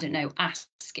 I don't know, ask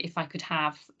if I could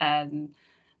have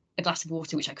a glass of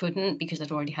water, which I couldn't because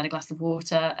I'd already had a glass of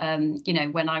water, you know,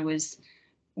 when I was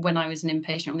an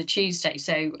inpatient on the Tuesday.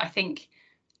 So I think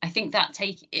that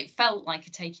it felt like a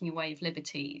taking away of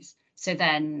liberties. So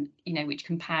then, you know, which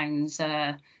compounds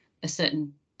a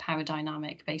certain power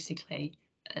dynamic, basically.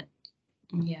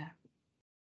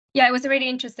 Yeah, it was really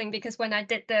interesting because when I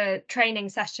did the training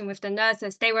session with the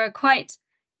nurses, they were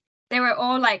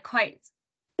all like quite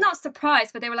not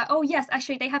surprised, but they were like, oh yes,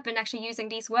 actually they have been actually using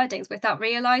these wordings without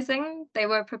realizing they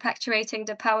were perpetuating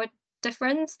the power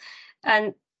difference.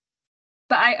 But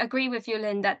I agree with you,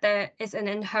 Lynn, that there is an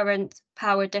inherent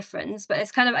power difference, but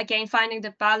it's kind of again finding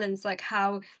the balance, like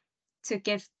how to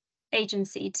give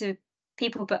agency to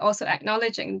people, but also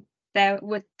acknowledging there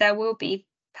will be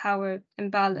power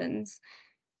imbalance.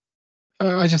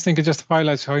 I just think it just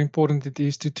highlights how important it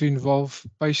is to involve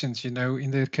patients, you know, in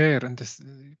their care, and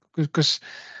because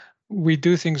we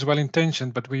do things well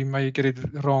intentioned, but we may get it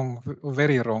wrong, or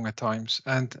very wrong at times,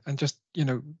 and just, you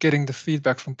know, getting the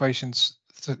feedback from patients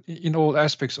in all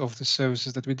aspects of the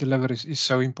services that we deliver is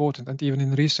so important, and even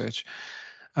in research,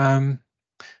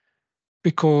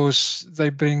 because they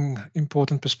bring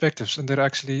important perspectives and they're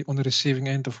actually on the receiving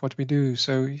end of what we do.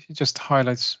 So it just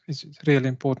highlights it's really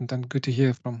important and good to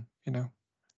hear from, you know,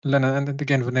 Lena and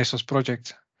again Vanessa's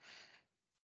project.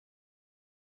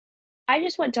 I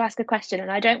just want to ask a question,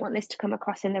 and I don't want this to come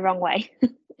across in the wrong way.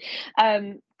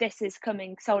 This is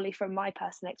coming solely from my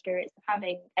personal experience of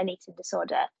having an eating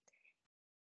disorder.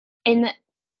 In that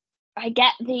I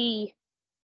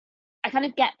kind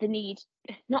of get the need,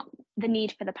 not the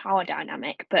need for the power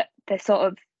dynamic, but the sort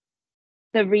of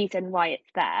the reason why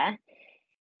it's there.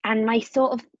 And my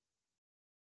sort of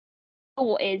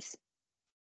thought is,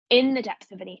 in the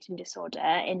depths of an eating disorder,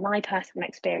 in my personal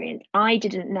experience, I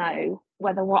didn't know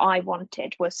whether what I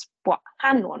wanted was what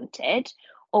Han wanted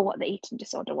or what the eating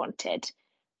disorder wanted.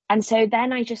 And so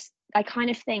then I kind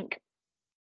of think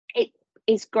it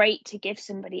is great to give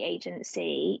somebody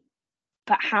agency,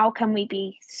 but how can we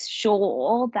be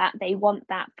sure that they want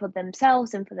that for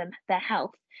themselves and for their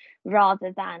health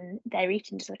rather than their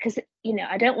eating disorder? Because, you know,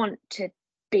 I don't want to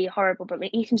be horrible, but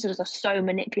eating disorders are so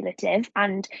manipulative,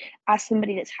 and as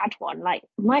somebody that's had one, like,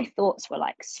 my thoughts were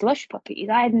like slush puppies.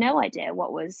 I had no idea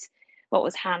what was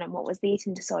Han and what was the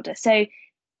eating disorder. So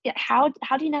how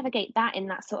do you navigate that in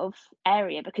that sort of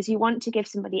area? Because you want to give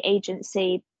somebody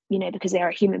agency, you know, because they're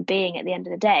a human being at the end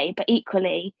of the day, but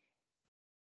equally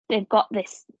they've got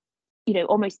this, you know,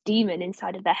 almost demon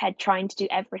inside of their head trying to do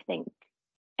everything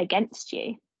against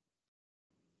you.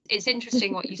 It's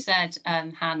interesting what you said,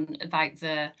 Han, about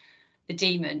the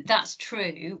demon. That's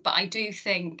true, but I do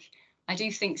think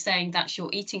saying that's your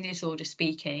eating disorder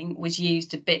speaking was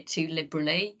used a bit too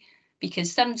liberally,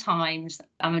 because sometimes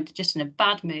I'm just in a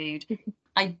bad mood.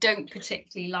 I don't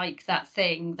particularly like that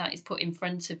thing that is put in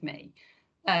front of me.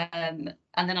 And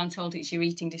then I'm told it's your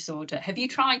eating disorder. Have you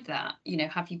tried that? You know,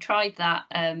 have you tried that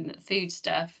food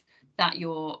stuff that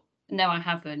you're, no, I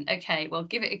haven't. Okay, well,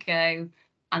 give it a go.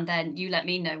 And then you let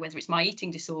me know whether it's my eating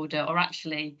disorder or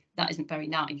actually that isn't very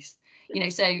nice. You know,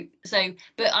 so,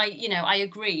 but I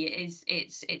agree.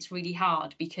 It's really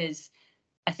hard, because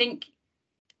I think,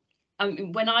 I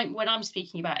mean, when I'm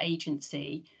speaking about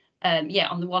agency,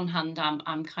 on the one hand,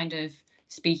 I'm kind of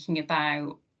speaking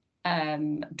about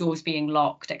doors being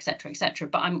locked, etc., etc.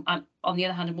 But I'm on the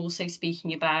other hand, I'm also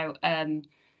speaking about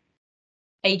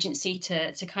agency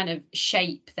to kind of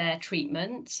shape their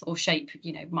treatment, or shape,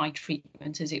 you know, my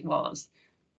treatment as it was.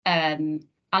 And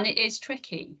it is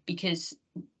tricky because,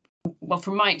 well,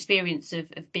 from my experience of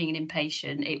being an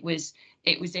inpatient, it was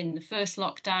in the first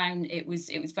lockdown. It was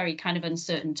very kind of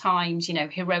uncertain times. You know,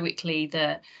 heroically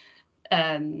the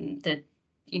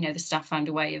staff found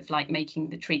a way of like making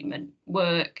the treatment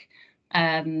work.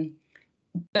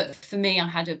 But for me, I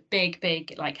had a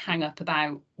big like hang up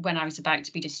about when I was about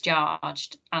to be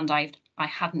discharged, and I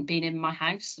hadn't been in my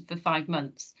house for 5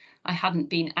 months. I hadn't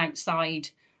been outside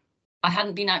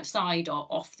or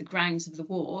off the grounds of the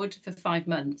ward for 5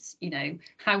 months. You know,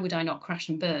 how would I not crash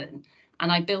and burn? And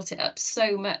I built it up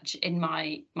so much in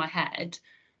my head.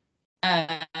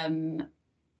 You know,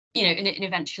 and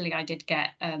eventually I did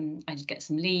get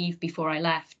some leave before I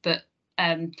left. But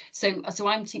so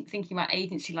I'm thinking about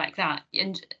agency like that,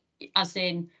 and as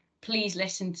in, please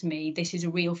listen to me. This is a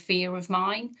real fear of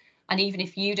mine, and even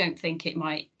if you don't think it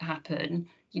might happen,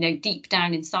 you know, deep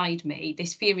down inside me,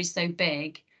 this fear is so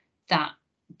big that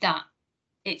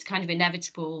it's kind of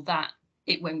inevitable that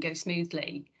it won't go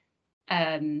smoothly.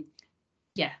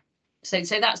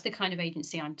 So that's the kind of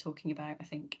agency I'm talking about, I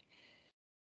think.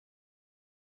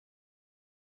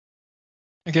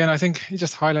 Again, I think it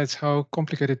just highlights how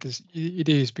complicated it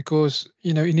is, because,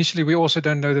 you know, initially we also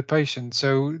don't know the patient.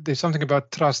 So there's something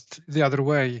about trust the other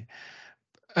way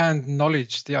and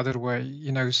knowledge the other way,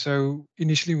 you know. So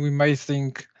initially we may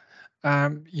think,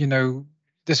 you know,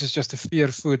 this is just a fear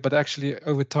of food, but actually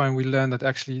over time we learn that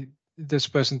actually this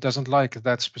person doesn't like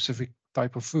that specific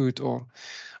type of food or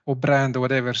brand or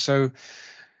whatever. So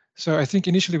I think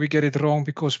initially we get it wrong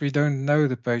because we don't know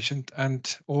the patient,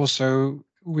 and also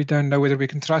we don't know whether we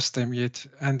can trust them yet.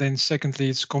 And then secondly,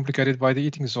 it's complicated by the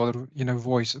eating disorder, you know,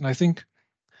 voice. And I think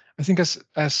as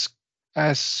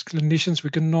clinicians, we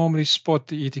can normally spot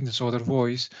the eating disorder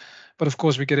voice, but of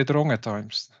course we get it wrong at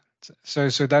times. So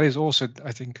that is also,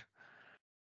 I think,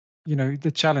 you know,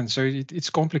 the challenge. So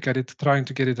it's complicated trying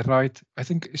to get it right. I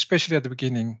think especially at the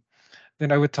beginning.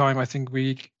 Then over time, I think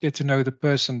we get to know the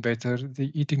person better,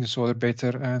 the eating disorder better,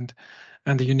 and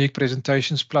the unique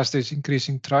presentations. Plus, there's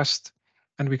increasing trust,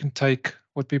 and we can take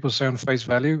what people say on face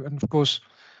value. And of course,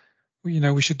 you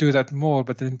know, we should do that more.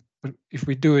 But then, if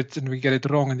we do it and we get it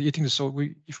wrong, and the eating disorder,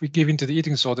 if we give into the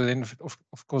eating disorder, then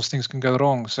of course things can go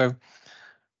wrong. So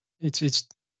it's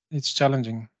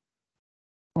challenging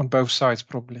on both sides,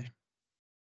 probably.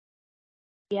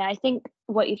 Yeah, I think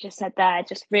what you've just said there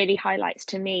just really highlights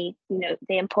to me, you know,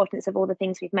 the importance of all the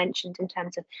things we've mentioned in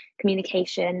terms of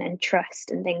communication and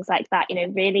trust and things like that. You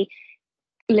know, really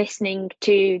listening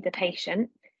to the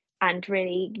patient, and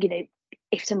really, you know,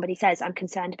 if somebody says, I'm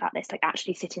concerned about this, like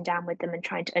actually sitting down with them and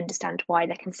trying to understand why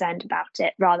they're concerned about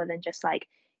it, rather than just like,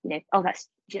 you know, oh, that's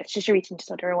just your eating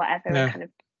disorder or whatever. Yeah. And kind of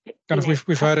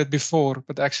We've heard it before,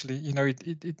 but actually, you know,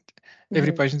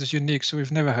 every patient is unique, so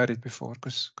we've never heard it before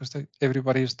because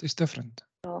everybody is different.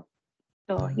 Sure,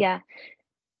 yeah.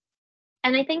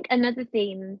 And I think another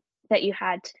theme that you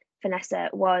had, Vanessa,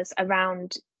 was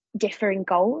around differing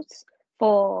goals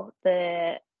for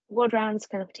the ward rounds,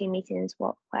 clinical team meetings,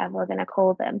 whatever we're going to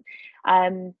call them.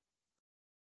 And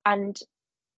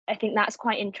I think that's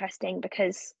quite interesting,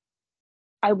 because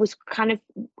I was kind of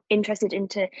interested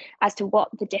as to what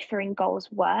the differing goals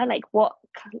were, like what,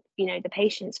 you know, the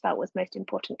patients felt was most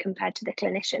important compared to the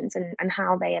clinicians, and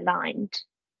how they aligned.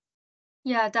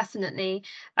 Yeah, definitely.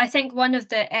 I think one of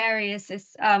the areas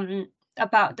is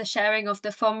about the sharing of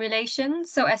the formulation.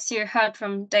 So as you heard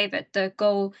from David, the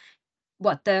goal,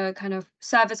 what the kind of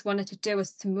service wanted to do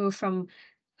was to move from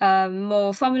a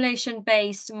more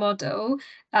formulation-based model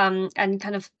and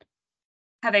kind of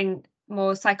having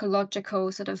more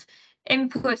psychological sort of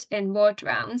input in ward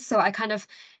rounds. So I kind of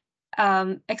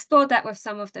explored that with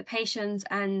some of the patients,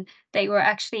 and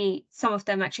some of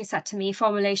them actually said to me,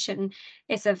 formulation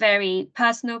is a very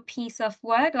personal piece of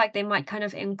work. Like they might kind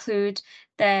of include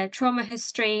their trauma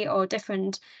history or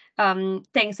different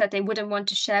things that they wouldn't want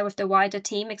to share with the wider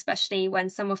team, especially when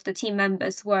some of the team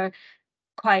members were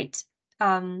quite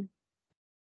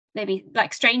maybe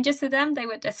like strangers to them, they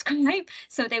would describe.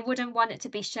 So they wouldn't want it to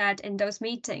be shared in those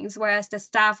meetings, whereas the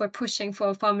staff were pushing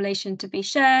for formulation to be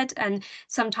shared. And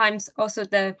sometimes also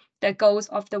the goals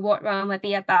of the ward round might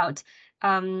be about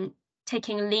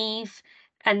taking leave,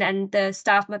 and then the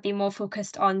staff might be more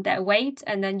focused on their weight,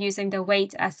 and then using the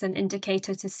weight as an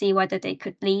indicator to see whether they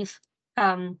could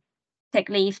take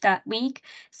leave that week.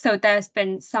 So there's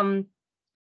been some,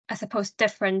 I suppose,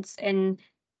 difference in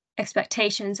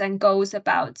expectations and goals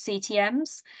about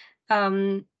CTMs.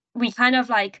 We kind of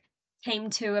like came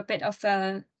to a bit of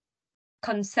a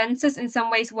consensus in some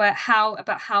ways about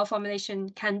how formulation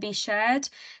can be shared.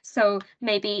 So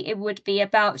maybe it would be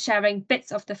about sharing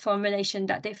bits of the formulation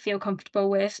that they feel comfortable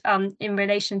with in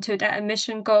relation to their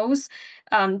admission goals,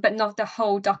 but not the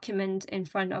whole document in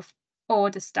front of all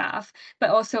the staff. But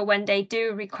also when they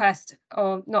do request,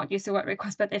 or not use the word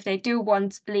request, but if they do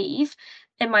want leave,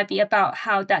 it might be about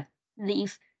how that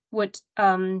leave would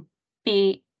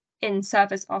be in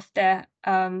service of their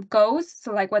goals.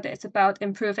 So like whether it's about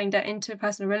improving their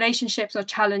interpersonal relationships or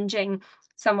challenging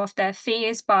some of their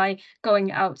fears by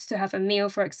going out to have a meal,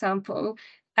 for example,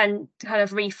 and kind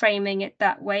of reframing it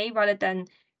that way rather than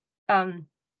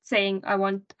saying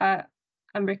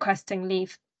I'm requesting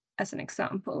leave as an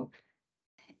example.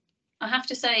 I have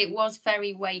to say it was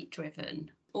very weight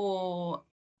driven, or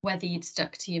whether you'd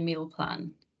stuck to your meal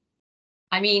plan.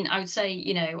 I mean, I would say,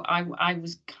 you know, I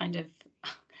was kind of,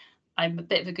 I'm a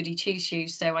bit of a goody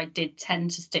two-shoes, so I did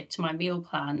tend to stick to my meal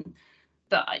plan.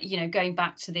 But, you know, going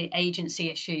back to the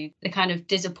agency issue, the kind of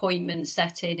disappointment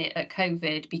set in it at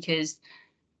COVID, because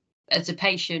as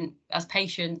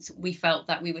patients, we felt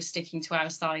that we were sticking to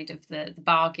our side of the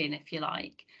bargain, if you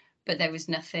like. But there was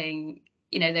nothing,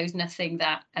 you know, there was nothing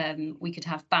that we could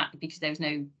have back, because there was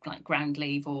no like ground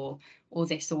leave or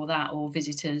this or that or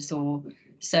visitors, or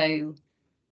so.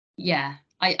 Yeah,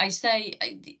 I say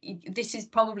this is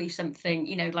probably something,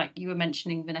 you know, like you were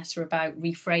mentioning, Vanessa, about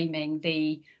reframing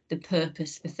the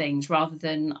purpose for things, rather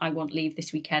than I want leave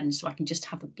this weekend so I can just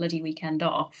have a bloody weekend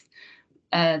off,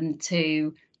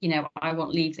 to, you know, I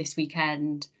want leave this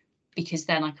weekend because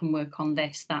then I can work on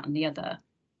this, that and the other.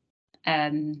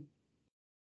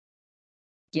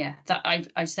 Yeah, that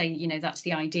I say, you know, that's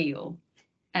the ideal.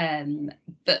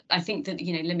 But I think that,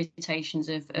 you know, limitations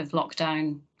of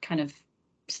lockdown kind of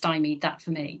stymied that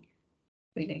for me,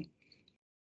 really.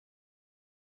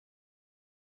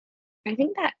 I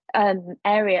think that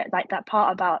area, like that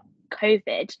part about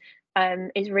COVID,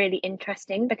 is really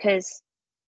interesting, because,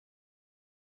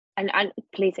 and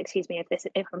please excuse me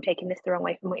if I'm taking this the wrong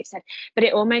way from what you've said, but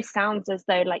it almost sounds as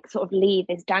though like sort of leave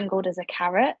is dangled as a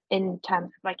carrot, in terms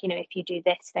of like, you know, if you do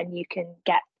this then you can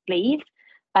get leave.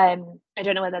 I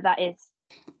don't know whether that is.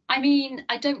 I mean,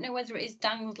 I don't know whether it is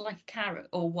dangled like a carrot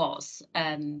or was,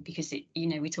 because it, you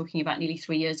know, we're talking about nearly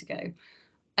 3 years ago.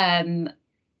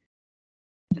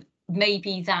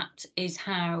 Maybe that is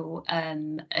how,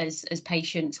 as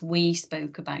patients, we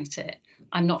spoke about it.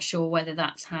 I'm not sure whether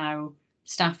that's how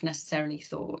staff necessarily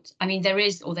thought. I mean, there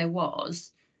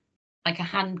was like a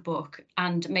handbook,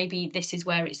 and maybe this is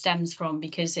where it stems from,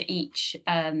 because at each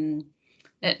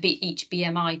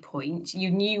BMI point,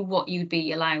 you knew what you'd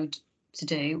be allowed to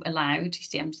do. Allowed, you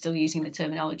see, I'm still using the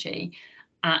terminology,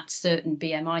 at certain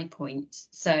BMI points.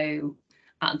 So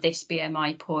at this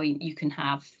BMI point, you can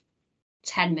have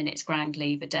 10 minutes ground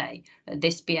leave a day. At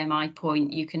this BMI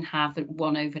point, you can have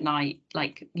one overnight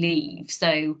like leave.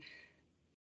 So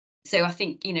I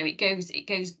think, you know, it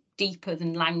goes deeper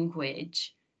than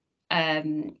language.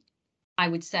 I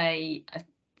would say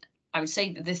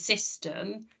that the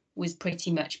system was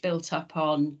pretty much built up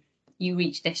on, you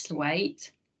reach this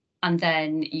weight, and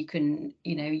then you can,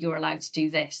 you're allowed to do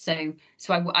this. So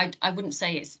I wouldn't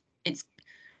say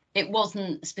it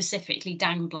wasn't specifically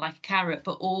dangled like a carrot,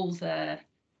 but all the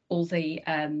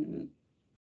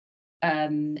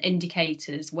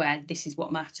indicators where this is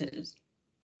what matters,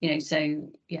 so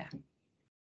yeah.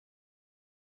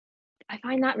 I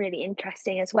find that really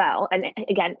interesting as well. And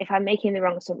again, if I'm making the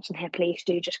wrong assumption here, please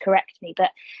do just correct me. But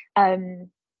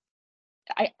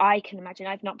I can imagine,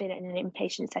 I've not been in an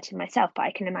inpatient setting myself, but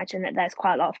I can imagine that there's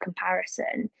quite a lot of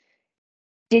comparison.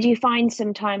 Did you find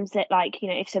sometimes that, like,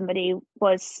 if somebody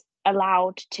was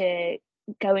allowed to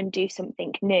go and do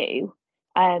something new,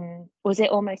 was it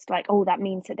almost like, oh, that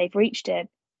means that they've reached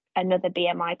another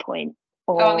BMI point?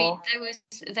 Or I mean, there was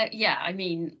that, yeah, I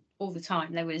mean, all the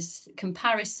time there was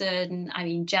comparison, I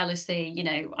mean, jealousy.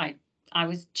 I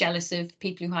was jealous of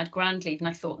people who had ground leave, and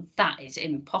I thought, that is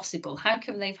impossible. How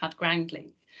come they've had ground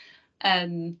leave?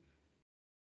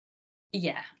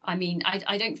 Yeah, I mean,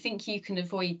 I don't think you can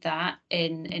avoid that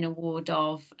in a ward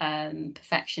of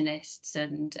perfectionists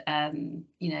and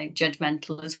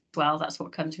judgmental as well. That's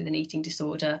what comes with an eating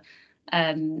disorder.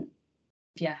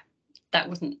 Yeah, that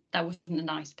wasn't a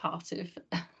nice part of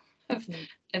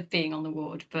being on the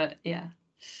ward, but yeah.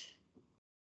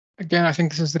 Again, I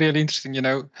think this is really interesting,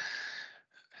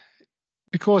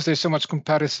 because there's so much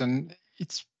comparison,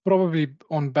 it's probably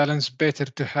on balance better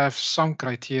to have some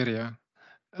criteria.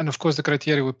 And of course, the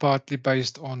criteria were partly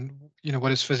based on,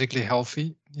 what is physically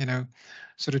healthy,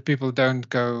 so that people don't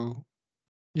go,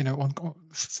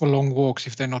 for long walks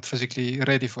if they're not physically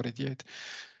ready for it yet.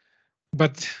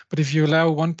 But if you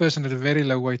allow one person at a very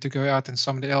low weight to go out and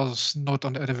somebody else not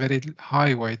at a very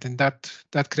high weight, then that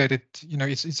created,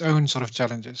 its own sort of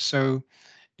challenges. So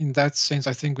in that sense,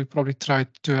 I think we probably tried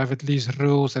to have at least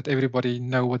rules that everybody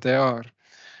know what they are.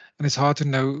 And it's hard to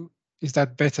know, is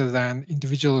that better than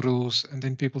individual rules? And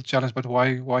then people challenge, but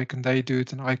why can they do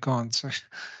it and I can't? So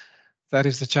that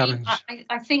is the challenge.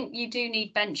 I think you do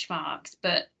need benchmarks,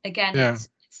 but again, yeah.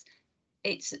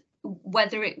 it's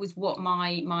whether it was what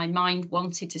my mind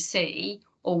wanted to see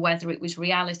or whether it was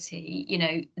reality.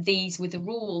 These were the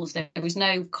rules. There was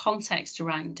no context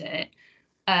around it.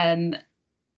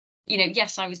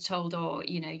 Yes, I was told, oh,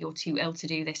 you're too ill to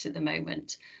do this at the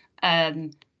moment.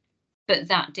 But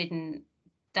that didn't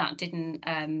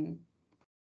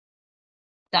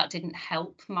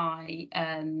help my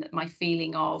my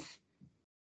feeling of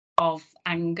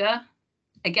anger.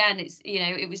 Again,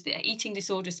 it was the eating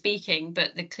disorder speaking,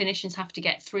 but the clinicians have to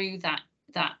get through that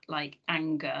like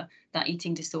anger, that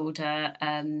eating disorder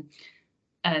kind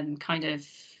of,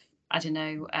 I don't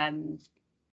know,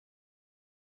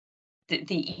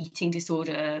 the eating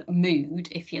disorder mood,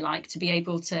 if you like, to be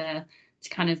able to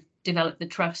kind of develop the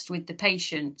trust with the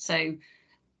patient. So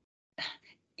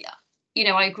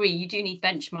I agree, you do need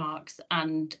benchmarks,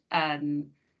 and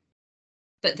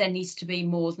but there needs to be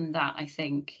more than that, I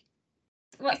think.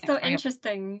 What's so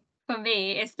interesting for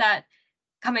me is that,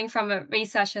 coming from a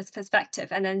researcher's perspective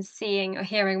and then seeing or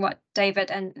hearing what David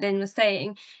and Lynn were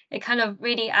saying, it kind of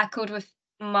really echoed with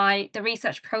the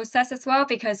research process as well,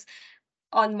 because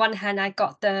on one hand, I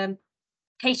got the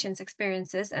patients'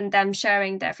 experiences and them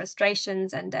sharing their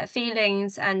frustrations and their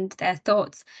feelings and their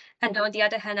thoughts. And on the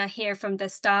other hand, I hear from the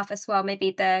staff as well,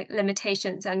 maybe their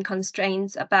limitations and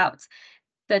constraints about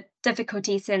the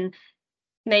difficulties in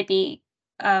maybe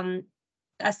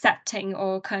accepting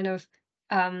or kind of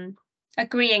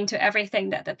agreeing to everything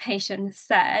that the patient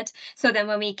said. So then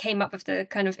when we came up with the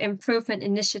kind of improvement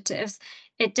initiatives,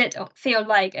 it did feel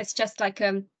like it's just like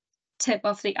a tip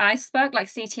of the iceberg. Like,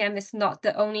 CTM is not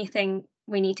the only thing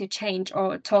we need to change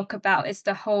or talk about. It's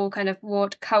the whole kind of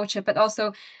ward culture, but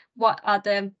also what are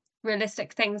the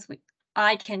realistic things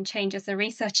I can change as a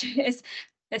researcher. It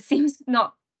seems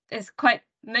it's quite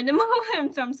minimal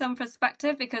from some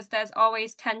perspective, because there's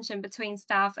always tension between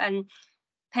staff and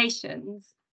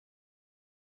patients.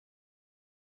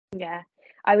 Yeah,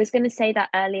 I was going to say that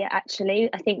earlier, actually.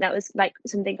 I think that was like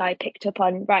something I picked up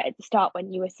on right at the start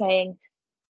when you were saying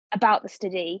about the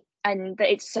study, and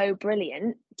that it's so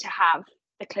brilliant to have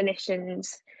the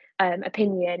clinician's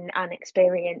opinion and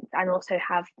experience and also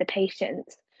have the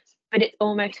patients, but it's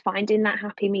almost finding that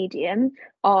happy medium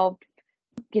of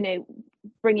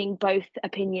bringing both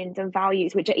opinions and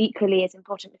values, which are equally as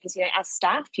important, because as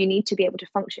staff you need to be able to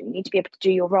function, you need to be able to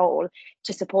do your role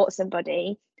to support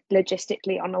somebody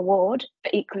logistically on a ward,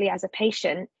 but equally as a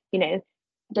patient,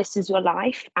 this is your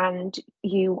life and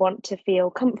you want to feel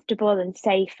comfortable and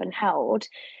safe and held.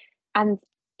 And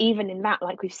even in that,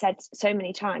 like we've said so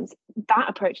many times, that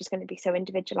approach is going to be so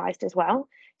individualized as well.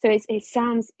 So it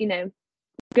sounds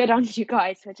good on you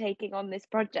guys for taking on this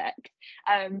project.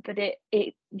 But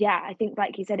I think,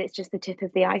 like you said, it's just the tip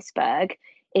of the iceberg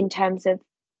in terms of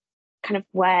kind of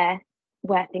where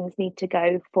things need to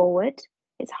go forward.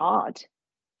 It's hard.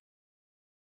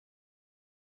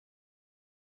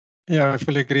 Yeah, I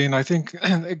fully agree. And I think,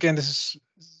 again, this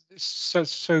is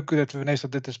so good that Vanessa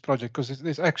did this project, because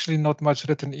there's actually not much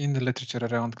written in the literature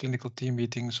around clinical team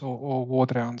meetings or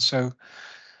ward rounds. So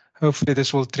hopefully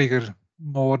this will trigger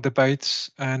more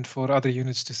debates, and for other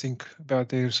units to think about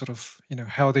their sort of,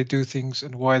 how they do things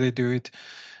and why they do it,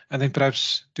 and then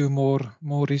perhaps do more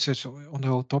research on the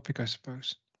whole topic, I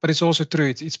suppose. But it's also true,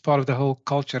 it's part of the whole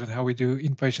culture and how we do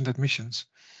inpatient admissions.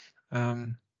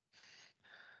 I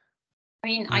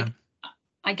mean, Yeah.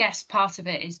 I guess part of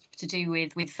it is to do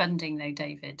with funding, though,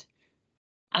 David.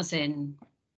 As in,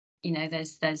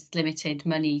 there's limited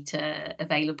money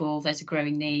available. There's a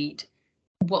growing need.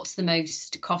 What's the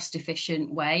most cost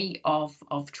efficient way of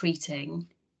treating?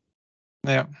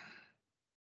 Yeah.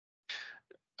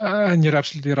 And you're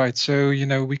absolutely right. So,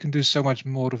 we can do so much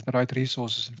more with the right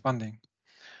resources and funding.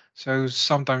 So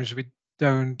sometimes we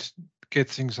don't get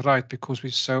things right because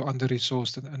we're so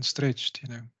under-resourced and stretched,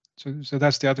 So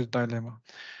that's the other dilemma.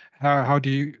 How do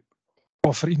you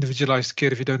offer individualized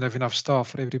care if you don't have enough staff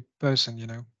for every person,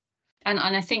 And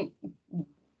I think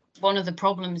one of the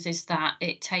problems is that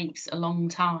it takes a long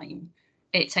time.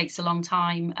 It takes a long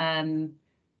time,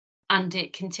 and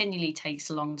it continually takes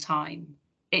a long time.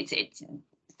 It's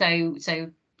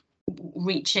so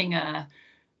reaching or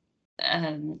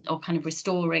kind of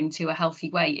restoring to a healthy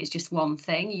weight is just one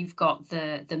thing. You've got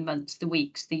the months, the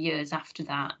weeks, the years after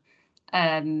that,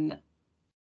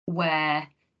 where,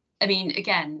 I mean,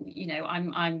 again,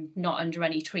 I'm not under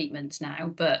any treatments now,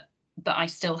 but I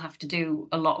still have to do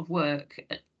a lot of work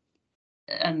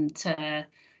to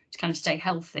kind of stay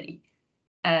healthy.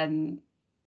 But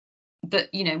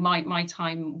my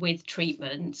time with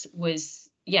treatment was,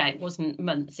 it wasn't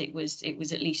months, it was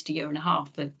at least a year and a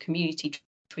half of community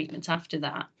treatment after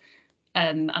that.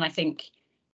 And I think,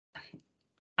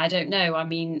 I don't know, I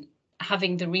mean,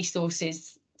 having the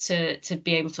resources to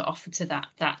be able to offer to that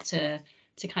to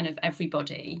kind of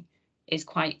everybody is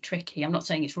quite tricky. I'm not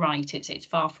saying it's right, it's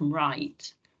far from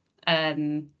right.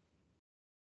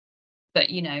 But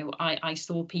I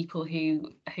saw people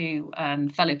who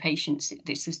fellow patients,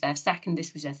 this was their second,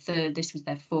 this was their third, this was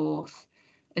their fourth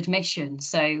admission.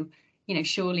 So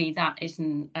surely that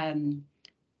isn't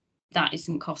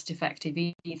cost effective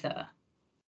either.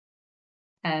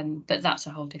 But that's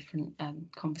a whole different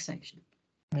conversation.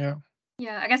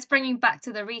 Yeah, I guess bringing back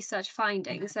to the research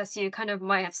findings, as you kind of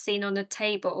might have seen on the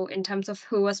table in terms of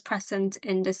who was present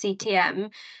in the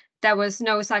CTM, there was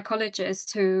no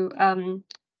psychologist who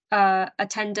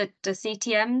attended the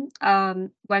CTM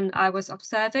when I was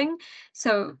observing.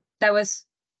 So it was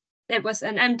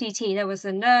an MDT, there was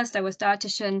a nurse, there was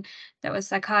dietitian, there was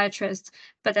psychiatrist,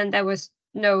 but then there was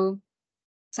no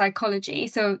psychology.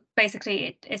 So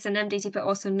basically it's an MDT, but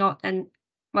also not an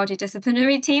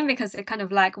multidisciplinary team, because it kind of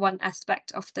lack one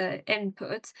aspect of the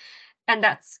input. And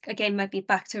that's, again, might be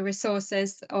back to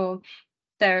resources, or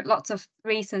there are lots of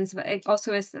reasons, but it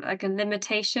also is like a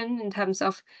limitation in terms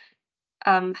of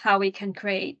how we can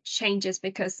create changes,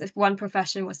 because if one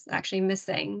profession was actually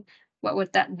missing, what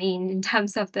would that mean in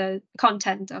terms of the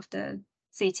content of the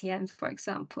CTM, for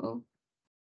example?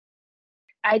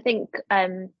 I think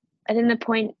the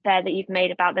point there that you've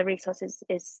made about the resources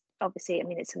is obviously, I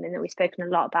mean, it's something that we've spoken a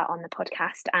lot about on the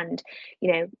podcast, and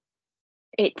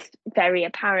it's very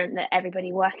apparent that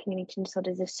everybody working in eating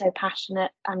disorders is so passionate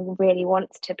and really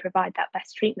wants to provide that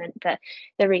best treatment, but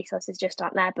the resources just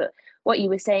aren't there. But what you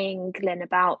were saying, Lynn,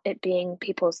 about it being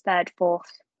people's third, fourth,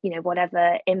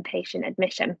 whatever inpatient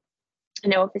admission, I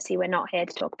know obviously we're not here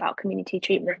to talk about community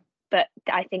treatment, but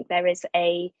I think there is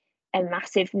a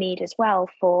massive need as well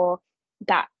for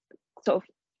that sort of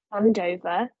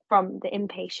handover from the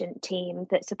inpatient team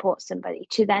that supports somebody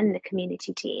to then the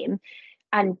community team.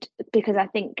 And because I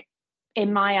think,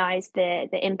 in my eyes, the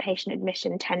inpatient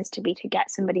admission tends to be to get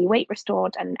somebody weight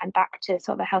restored and back to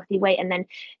sort of a healthy weight, and then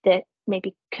the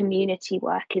maybe community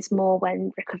work is more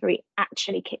when recovery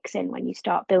actually kicks in, when you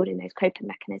start building those coping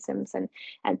mechanisms and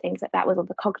things like that with all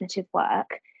the cognitive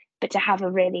work. But to have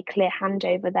a really clear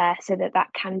handover there so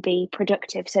that can be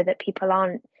productive, so that people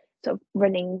aren't sort of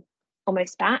running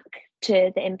almost back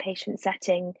to the inpatient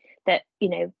setting, that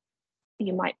you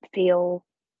might feel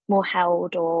more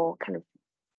held, or kind of,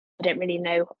 I don't really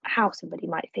know how somebody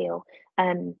might feel,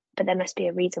 but there must be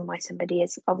a reason why somebody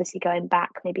is obviously going back.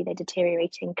 Maybe they're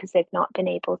deteriorating because they've not been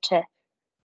able to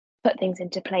put things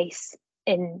into place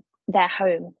in their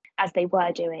home as they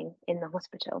were doing in the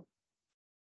hospital.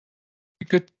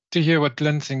 Good to hear what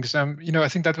Lynn thinks. I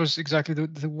think that was exactly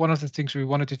one of the things we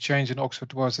wanted to change in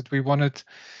Oxford, was that we wanted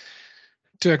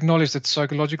to acknowledge that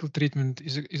psychological treatment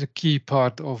is a key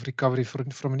part of recovery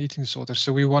from an eating disorder.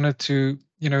 So we wanted to,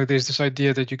 there's this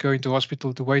idea that you go into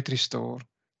hospital to weight restore,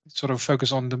 sort of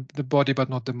focus on the body but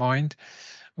not the mind,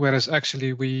 whereas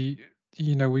actually we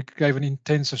gave an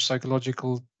intensive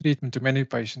psychological treatment to many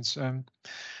patients.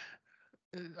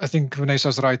 I think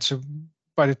Vanessa's right. So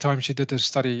by the time she did her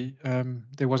study,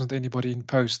 there wasn't anybody in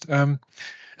post.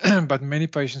 But many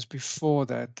patients before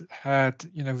that had,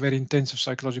 very intensive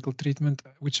psychological treatment,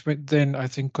 which then I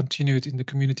think continued in the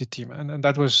community team. And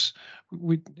that was,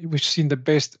 we've seen the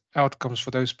best outcomes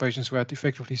for those patients who had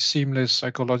effectively seamless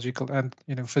psychological and,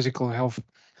 physical health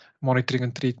monitoring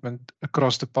and treatment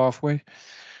across the pathway.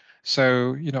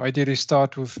 So, ideally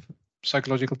start with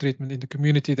psychological treatment in the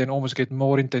community, then almost get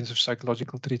more intensive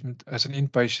psychological treatment as an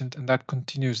inpatient, and that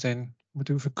continues then with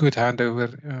a good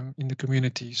handover in the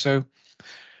community. So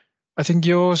I think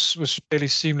yours was fairly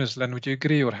seamless, Len. Would you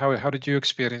agree, or how did you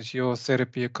experience your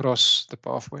therapy across the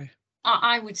pathway?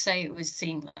 I would say it was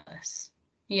seamless.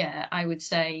 Yeah, I would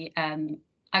say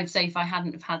if I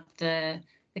hadn't have had the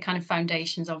kind of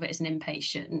foundations of it as an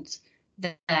inpatient,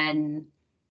 then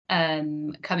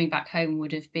coming back home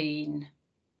would have been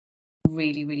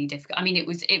really, really difficult. I mean, it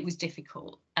was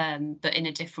difficult, but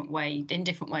in different ways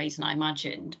than I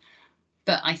imagined.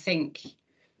 But I think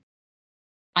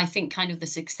kind of my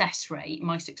success rate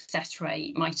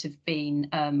might have been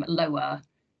lower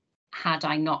had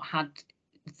I not had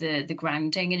the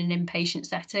grounding in an inpatient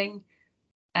setting,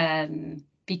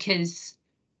 because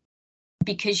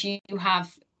you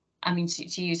have, I mean,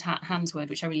 to use Hans' word,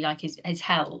 which I really like, is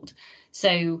held.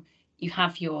 So you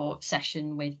have your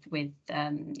session with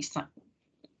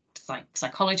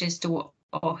psychologist or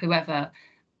whoever,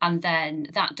 and then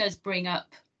that does bring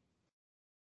up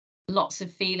lots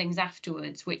of feelings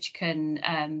afterwards, which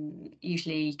can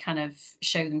usually kind of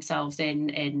show themselves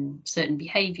in certain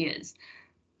behaviours.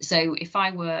 So if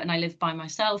I were, and I live by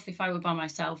myself, if I were by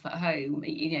myself at home,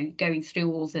 going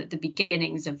through all the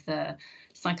beginnings of the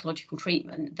psychological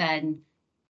treatment, then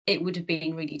it would have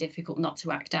been really difficult not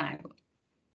to act out.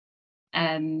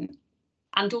 And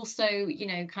also,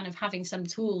 kind of having some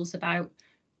tools about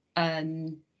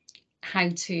how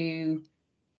to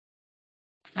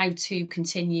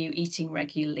continue eating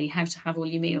regularly, how to have all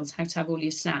your meals, how to have all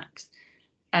your snacks,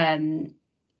 and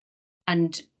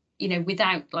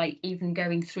without like even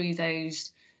going through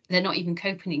those, they're not even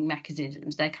coping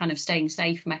mechanisms, they're kind of staying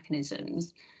safe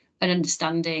mechanisms, and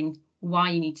understanding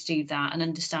why you need to do that, and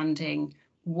understanding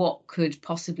what could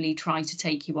possibly try to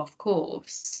take you off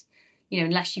course.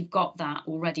 Unless you've got that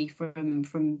already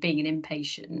from being an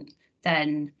inpatient,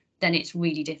 then it's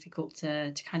really difficult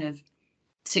to kind of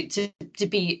to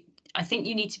be. I think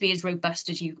you need to be as robust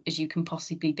as you can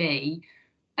possibly be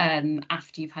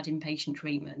after you've had inpatient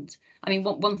treatment. I mean,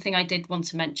 one thing I did want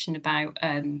to mention about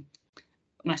when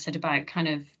I said about kind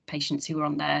of patients who were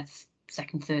on their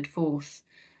second, third, fourth,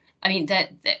 I mean,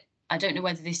 that I don't know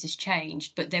whether this has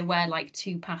changed, but there were like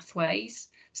two pathways.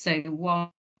 So one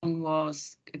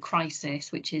was a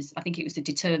crisis, which is, I think it was a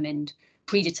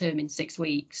predetermined 6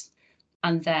 weeks.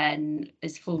 And then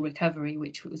there's full recovery,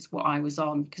 which was what I was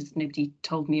on, because nobody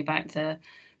told me about the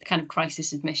kind of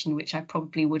crisis admission, which I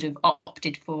probably would have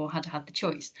opted for had I had the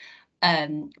choice,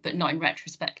 but not in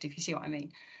retrospect, if you see what I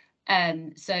mean.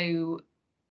 So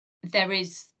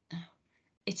there's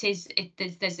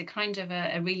a kind of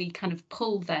a really kind of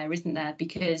pull there, isn't there?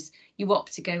 Because you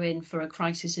opt to go in for a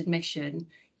crisis admission,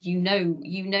 you know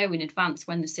in advance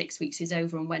when the 6 weeks is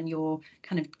over and when your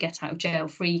kind of get out of jail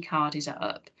free card is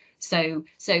up. So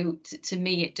to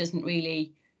me, it doesn't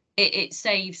really, it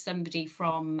saves somebody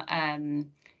from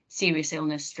serious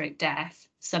illness, stroke death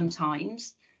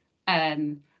sometimes,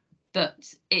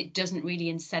 but it doesn't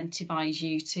really incentivize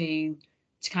you to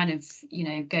kind of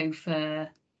go for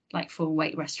like full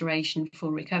weight restoration,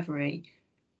 full recovery.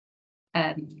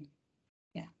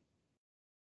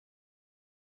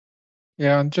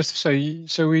 Yeah, and just to say,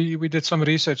 so we did some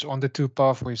research on the two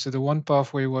pathways. So the one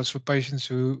pathway was for patients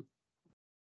who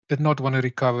did not want to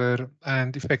recover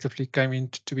and effectively came in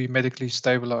to be medically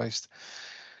stabilized.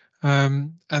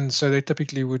 And so they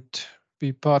typically would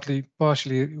be partially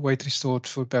weight restored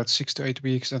for about 6 to 8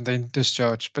 weeks and then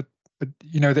discharged. But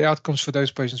the outcomes for those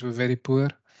patients were very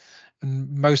poor. And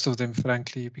most of them,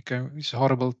 frankly, became, it's a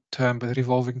horrible term, but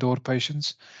revolving door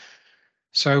patients.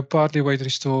 So partly weight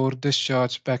restored,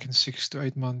 discharged back in 6 to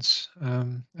 8 months,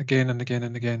 again and again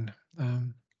and again.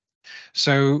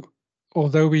 So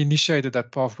although we initiated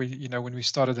that pathway, when we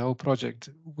started the whole project,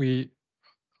 we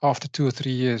after 2 or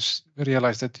 3 years, we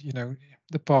realized that,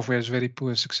 the pathway has very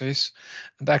poor success,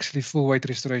 and actually full weight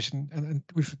restoration. And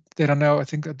there are now, I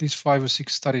think, at least 5 or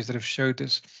 6 studies that have showed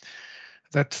us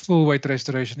that full weight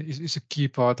restoration is a key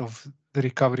part of the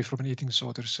recovery from an eating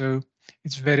disorder. So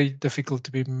it's very difficult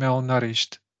to be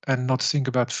malnourished and not think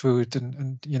about food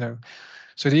and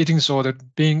so the eating disorder,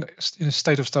 being in a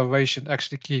state of starvation,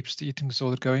 actually keeps the eating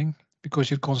disorder going, because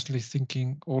you're constantly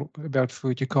thinking about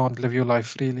food. You can't live your life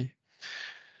freely.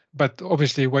 But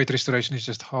obviously weight restoration is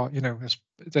just hard,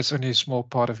 that's only a small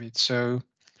part of it. So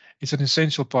it's an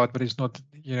essential part, but it's not,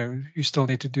 you still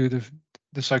need to do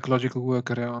the psychological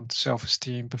work around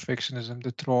self-esteem, perfectionism,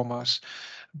 the traumas,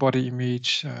 body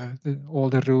image, all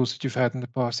the rules that you've had in the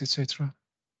past, etc.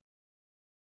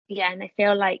 Yeah, and I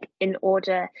feel like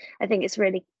I think it's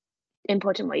really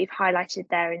important what you've highlighted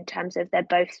there in terms of they're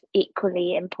both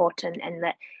equally important, and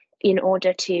that in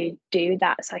order to do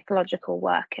that psychological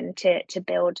work and to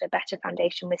build a better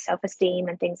foundation with self-esteem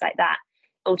and things like that,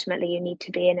 ultimately you need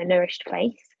to be in a nourished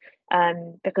place,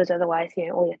 because otherwise,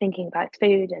 all you're thinking about is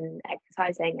food and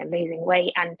exercising and losing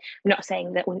weight. And I'm not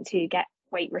saying that once you get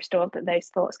weight restored that those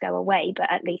thoughts go away,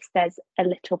 but at least there's a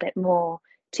little bit more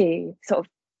to sort of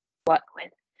work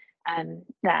with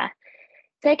there.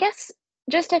 So I guess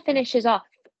just to finish us off,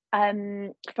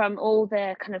 from all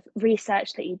the kind of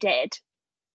research that you did,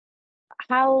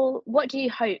 what do you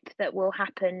hope that will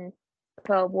happen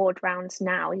for ward rounds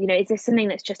now? Is this something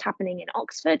that's just happening in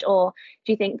Oxford, or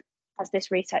do you think has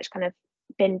this research kind of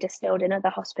been distilled in other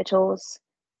hospitals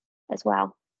as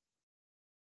well?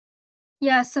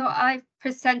 Yeah, so I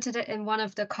presented it in one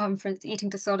of the eating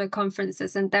disorder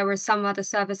conferences, and there were some other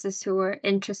services who were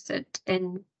interested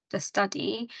in the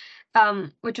study,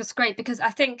 which was great, because I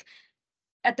think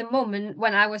at the moment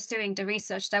when I was doing the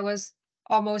research, there was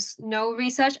almost no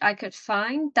research I could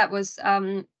find that was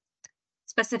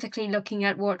specifically looking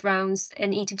at ward rounds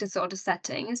in eating disorder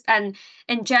settings. And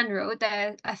in general,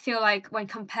 I feel like when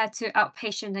compared to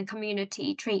outpatient and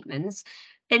community treatments,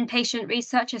 inpatient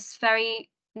research is very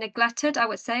neglected, I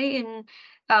would say, in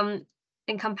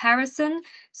comparison.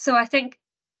 So I think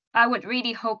I would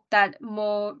really hope that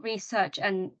more research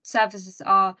and services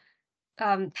are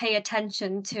pay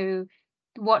attention to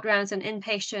ward rounds and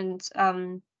inpatient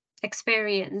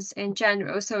experience in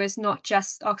general. So it's not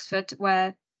just Oxford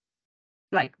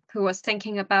who was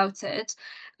thinking about it.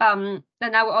 And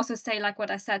I would also say, like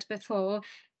what I said before,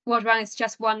 ward round is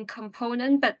just one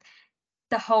component, but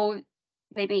the whole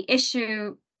maybe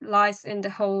issue lies in the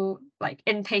whole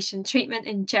inpatient treatment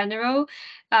in general.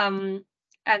 And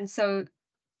so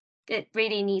it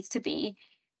really needs to be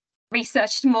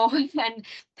researched more and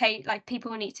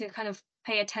people need to kind of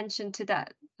pay attention to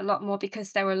that a lot more,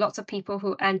 because there were lots of people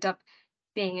who end up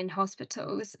being in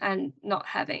hospitals and not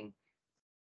having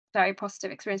very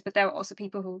positive experience, but there are also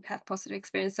people who have positive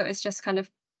experience. So it's just kind of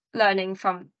learning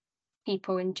from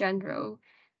people in general.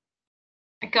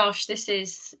 Gosh, this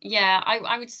is,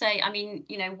 I would say, I mean,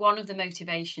 one of the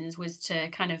motivations was to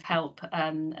kind of help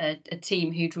a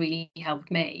team who'd really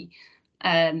helped me.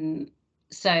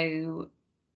 So,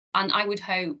 and I would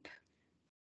hope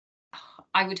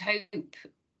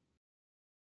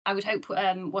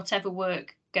whatever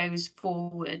work goes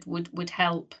forward would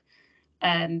help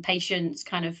patients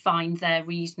kind of find their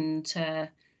reason to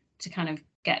kind of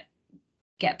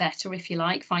get better, if you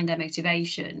like, find their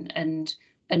motivation.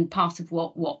 And part of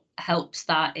what helps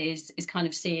that is kind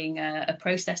of seeing a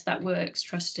process that works,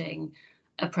 trusting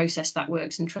a process that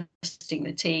works, and trusting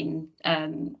the team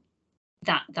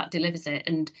that delivers it.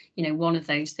 And one of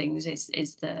those things is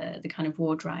the kind of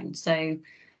ward round. So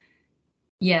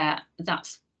yeah,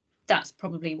 that's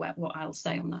probably what I'll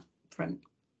say on that front.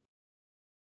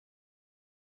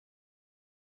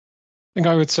 I think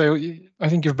I would say, I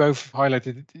think you've both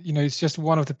highlighted it. It's just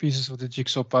one of the pieces of the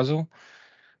jigsaw puzzle,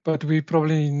 but we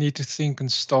probably need to think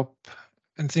and stop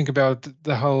and think about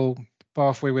the whole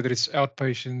pathway, whether it's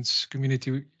outpatients,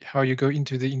 community, how you go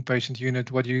into the inpatient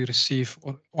unit, what you receive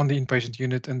on the inpatient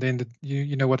unit, and then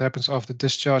what happens after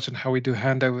discharge and how we do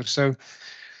handover.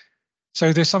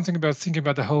 So there's something about thinking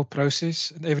about the whole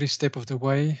process and every step of the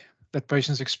way that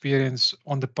patients experience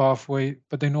on the pathway,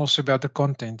 but then also about the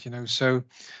content, So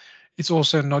it's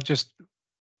also not just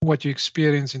what you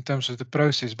experience in terms of the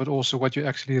process, but also what you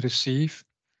actually receive.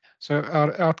 So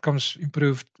our outcomes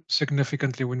improved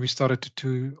significantly when we started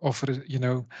to offer,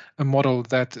 a model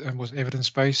that was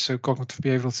evidence-based, so cognitive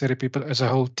behavioral therapy, but as a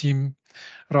whole team,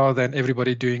 rather than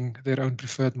everybody doing their own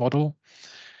preferred model.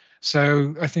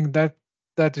 So I think that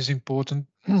is important.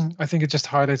 I think it just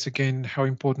highlights again how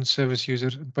important service user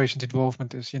and patient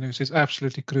involvement is. So it's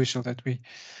absolutely crucial that we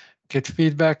get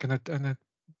feedback and that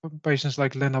patients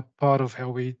like Lynn are part of how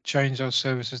we change our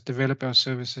services, develop our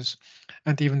services,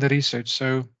 and even the research.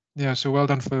 So yeah, so well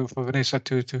done for Vanessa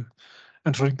to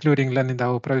and for including Lynn in the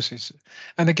whole process.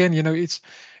 And again, it's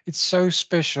so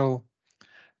special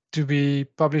to be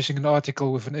publishing an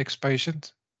article with an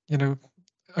ex-patient.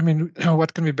 I mean,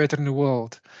 what can be better in the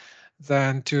world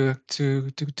than to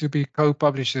be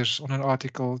co-publishers on an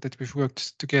article that we've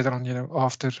worked together on,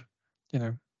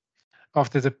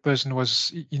 after the person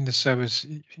was in the service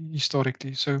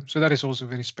historically. So that is also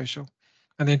very special.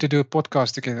 And then to do a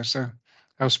podcast together. So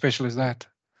how special is that?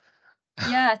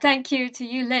 Yeah, thank you to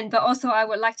you, Lynn. But also, I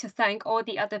would like to thank all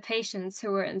the other patients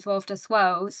who were involved as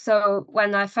well. So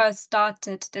when I first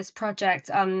started this project,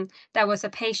 there was a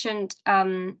patient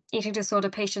eating disorder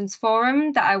patients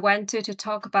forum that I went to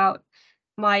talk about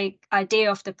my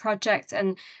idea of the project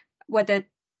and whether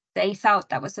they felt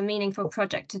that was a meaningful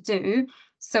project to do.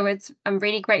 So I'm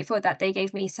really grateful that they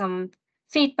gave me some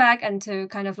feedback and to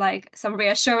kind of like some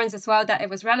reassurance as well that it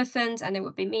was relevant and it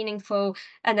would be meaningful.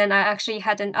 And then I actually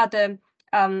had another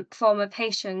former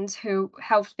patient who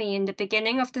helped me in the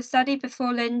beginning of the study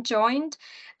before Lynn joined.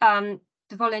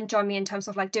 Before Lynn joined me in terms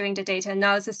of like doing the data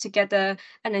analysis together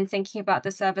and then thinking about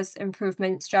the service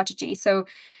improvement strategy. So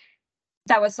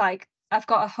that was like, I've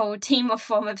got a whole team of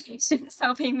former patients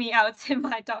helping me out in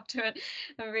my doctorate.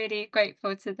 I'm really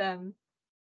grateful to them.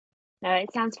 No,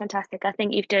 it sounds fantastic. I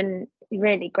think you've done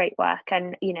really great work.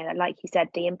 And, like you said,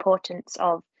 the importance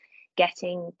of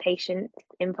getting patients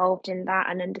involved in that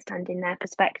and understanding their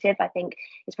perspective, I think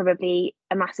is probably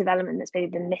a massive element that's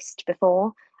maybe been missed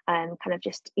before. Kind of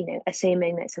just,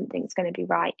 assuming that something's going to be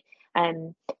right.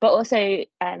 But also,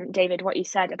 David, what you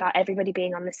said about everybody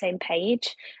being on the same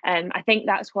page, I think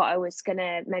that's what I was going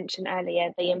to mention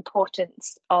earlier, the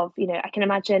importance of, I can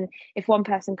imagine if one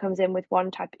person comes in with one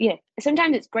type,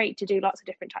 sometimes it's great to do lots of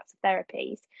different types of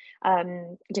therapies,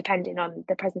 depending on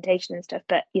the presentation and stuff,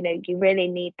 but, you really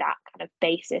need that kind of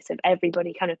basis of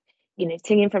everybody kind of,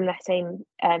 singing from the same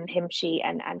hymn sheet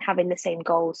and having the same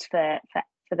goals for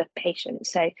the patient.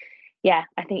 So yeah,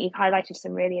 I think you've highlighted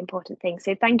some really important things.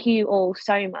 So thank you all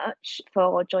so much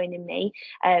for joining me.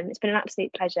 It's been an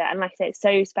absolute pleasure. And like I said, it's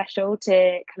so special to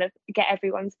kind of get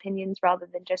everyone's opinions rather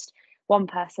than just one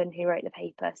person who wrote the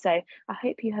paper. So I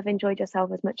hope you have enjoyed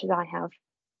yourself as much as I have.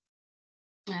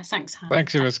 Yeah, thanks, Hannah.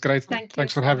 Thanks, it was great.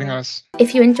 Thanks for having us.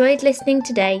 If you enjoyed listening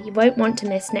today, you won't want to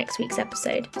miss next week's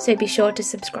episode, so be sure to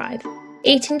subscribe.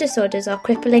 Eating disorders are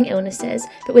crippling illnesses,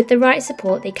 but with the right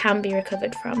support they can be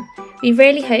recovered from. We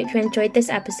really hope you enjoyed this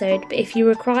episode, but if you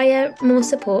require more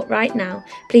support right now,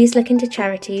 please look into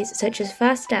charities such as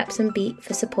First Steps and Beat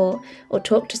for support or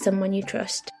talk to someone you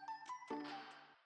trust.